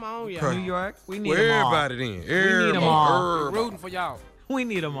 man. Come on, y'all. New York, we need Where them all. everybody then? We need them all. We're rooting for y'all. We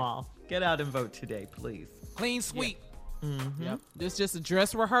need them all. Get out and vote today, please. Clean sweep. Yep. This is just a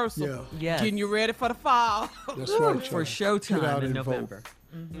dress rehearsal. Yeah. Yes. Getting you ready for the fall. That's right, For y'all. showtime Get out in and vote. November.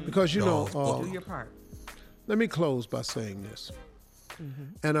 Because, you know, Do your part. let me close by saying this.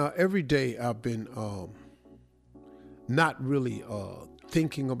 And every day I've been not really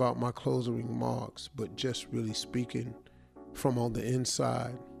thinking about my closing remarks, but just really speaking from on the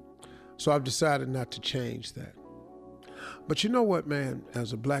inside. So I've decided not to change that. But you know what, man,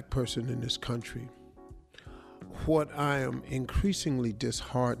 as a black person in this country, what I am increasingly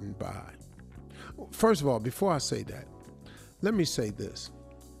disheartened by, first of all, before I say that, let me say this,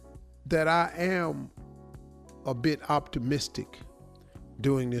 that I am a bit optimistic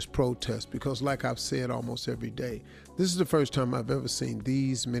during this protest, because like I've said almost every day, this is the first time I've ever seen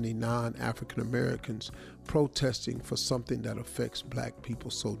these many non-African Americans protesting for something that affects black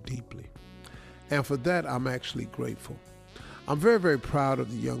people so deeply. And for that, I'm actually grateful. I'm very, very proud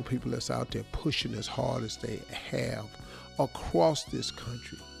of the young people that's out there pushing as hard as they have across this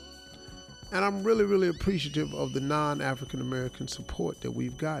country. And I'm really, really appreciative of the non-African American support that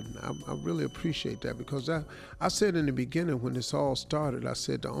we've gotten. I really appreciate that, because I said in the beginning when this all started, I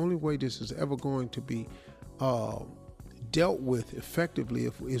said the only way this is ever going to be dealt with effectively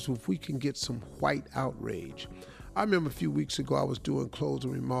is if we can get some white outrage. I remember a few weeks ago I was doing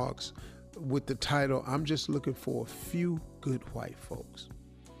closing remarks with the title, "I'm just looking for a few good white folks,"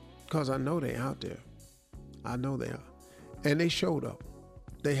 because I know they're out there. I know they are. And they showed up.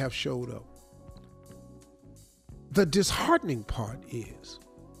 They have showed up. The disheartening part is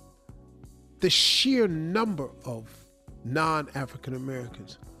the sheer number of non-African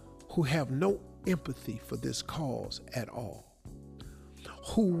Americans who have no empathy for this cause at all,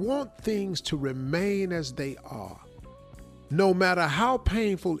 who want things to remain as they are, no matter how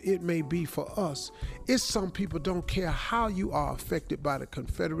painful it may be for us. It's some people don't care how you are affected by the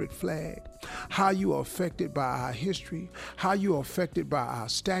Confederate flag, how you are affected by our history, how you are affected by our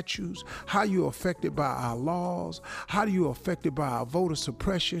statutes, how you are affected by our laws, how you are affected by our voter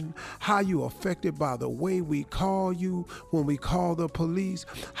suppression, how you are affected by the way we call you when we call the police,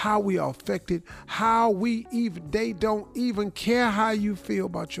 how we are affected, they don't even care how you feel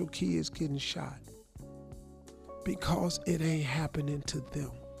about your kids getting shot, because it ain't happening to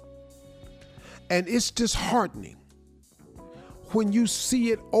them. And it's disheartening when you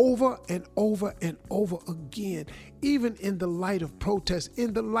see it over and over and over again, even in the light of protests,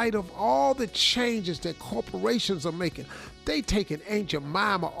 in the light of all the changes that corporations are making. They taking Aunt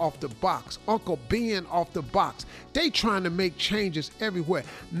Jemima off the box, Uncle Ben off the box. They trying to make changes everywhere.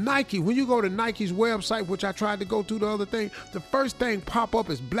 Nike, when you go to Nike's website, which I tried to go through the other thing, the first thing pop up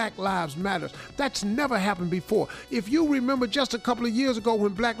is Black Lives Matter. That's never happened before. If you remember just a couple of years ago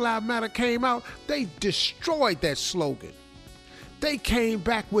when Black Lives Matter came out, they destroyed that slogan. They came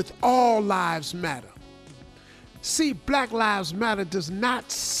back with All Lives Matter. See, Black Lives Matter does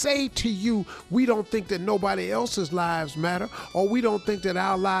not say to you, we don't think that nobody else's lives matter, or we don't think that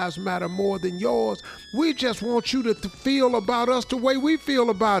our lives matter more than yours. We just want you to feel about us the way we feel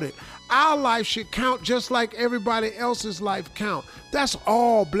about it. Our life should count just like everybody else's life count. That's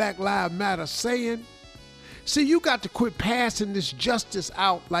all Black Lives Matter saying. See, you got to quit passing this justice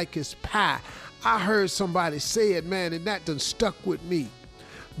out like it's pie. I heard somebody say it, man, and that done stuck with me.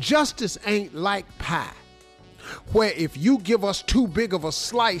 Justice ain't like pie, where if you give us too big of a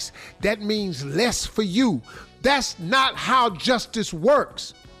slice, that means less for you. That's not how justice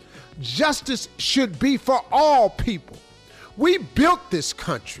works. Justice should be for all people. We built this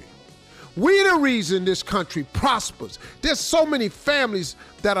country. We the reason this country prospers. There's so many families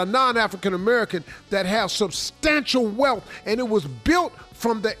that are non-African American that have substantial wealth, and it was built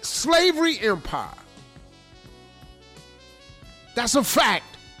from the slavery empire. That's a fact.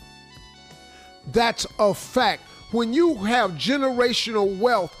 That's a fact. When you have generational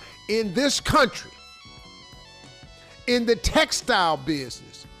wealth in this country, in the textile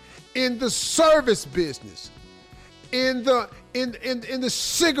business, in the service business, in the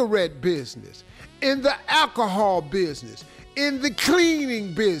cigarette business, in the alcohol business, in the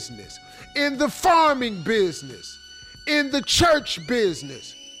cleaning business, in the farming business, in the church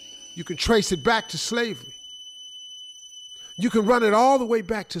business, you can trace it back to slavery. You can run it all the way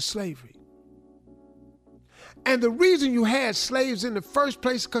back to slavery. And the reason you had slaves in the first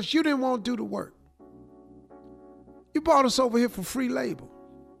place is because you didn't want to do the work. You brought us over here for free labor.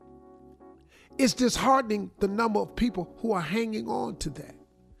 It's disheartening the number of people who are hanging on to that.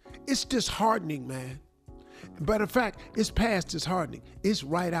 It's disheartening, man. Matter of fact, it's past disheartening. It's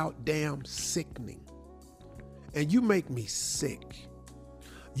right out damn sickening. And you make me sick.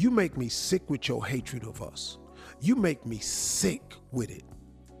 You make me sick with your hatred of us. You make me sick with it.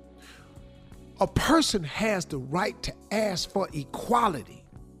 A person has the right to ask for equality.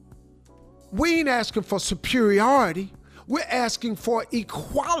 We ain't asking for superiority. We're asking for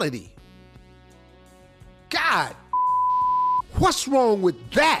equality. God, what's wrong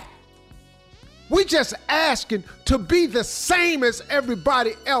with that? We just asking to be the same as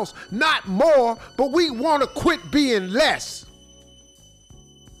everybody else, not more, but we want to quit being less.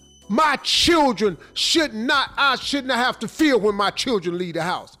 My children I shouldn't have to feel when my children leave the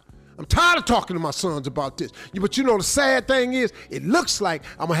house. I'm tired of talking to my sons about this. But you know the sad thing is, it looks like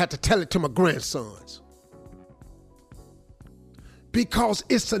I'm gonna have to tell it to my grandsons. Because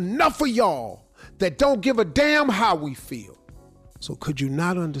it's enough of y'all that don't give a damn how we feel. So could you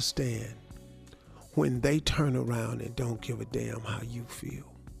not understand when they turn around and don't give a damn how you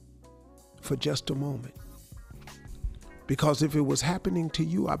feel for just a moment? Because if it was happening to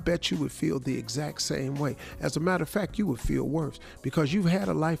you, I bet you would feel the exact same way. As a matter of fact, you would feel worse because you've had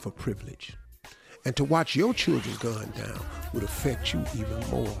a life of privilege. And to watch your children gunned down would affect you even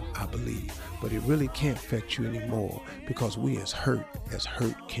more, I believe. But it really can't affect you anymore because we as hurt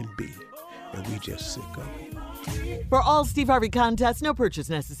can be. And we just sick of it. For all Steve Harvey contests, no purchase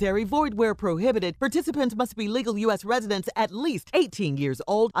necessary, void where prohibited. Participants must be legal U.S. residents at least 18 years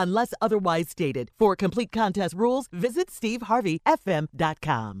old unless otherwise stated. For complete contest rules, visit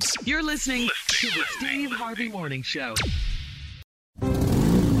SteveHarveyFM.com. You're listening to the Steve Harvey Morning Show.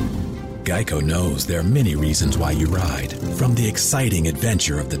 Geico knows there are many reasons why you ride. From the exciting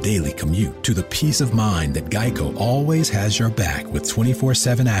adventure of the daily commute to the peace of mind that Geico always has your back with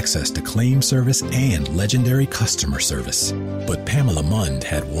 24/7 access to claim service and legendary customer service. But Pamela Mund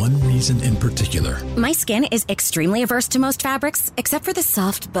had one reason in particular. My skin is extremely averse to most fabrics, except for the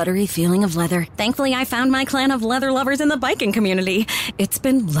soft, buttery feeling of leather. Thankfully, I found my clan of leather lovers in the biking community. It's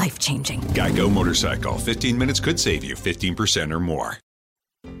been life-changing. Geico Motorcycle. 15 minutes could save you 15% or more.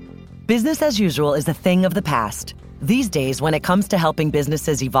 Business as usual is a thing of the past. These days, when it comes to helping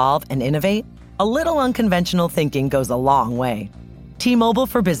businesses evolve and innovate, a little unconventional thinking goes a long way. T-Mobile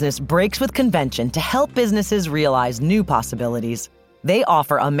for Business breaks with convention to help businesses realize new possibilities. They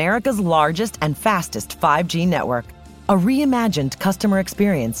offer America's largest and fastest 5G network, a reimagined customer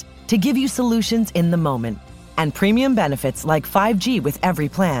experience to give you solutions in the moment, and premium benefits like 5G with every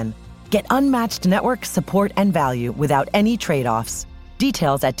plan. Get unmatched network support and value without any trade-offs.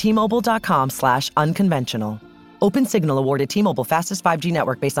 Details at T-Mobile.com/unconventional. Open Signal awarded T-Mobile fastest 5G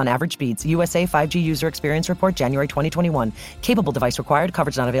network based on average speeds. USA 5G user experience report January 2021. Capable device required.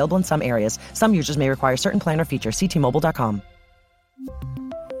 Coverage not available in some areas. Some users may require certain plan or features. See T-Mobile.com.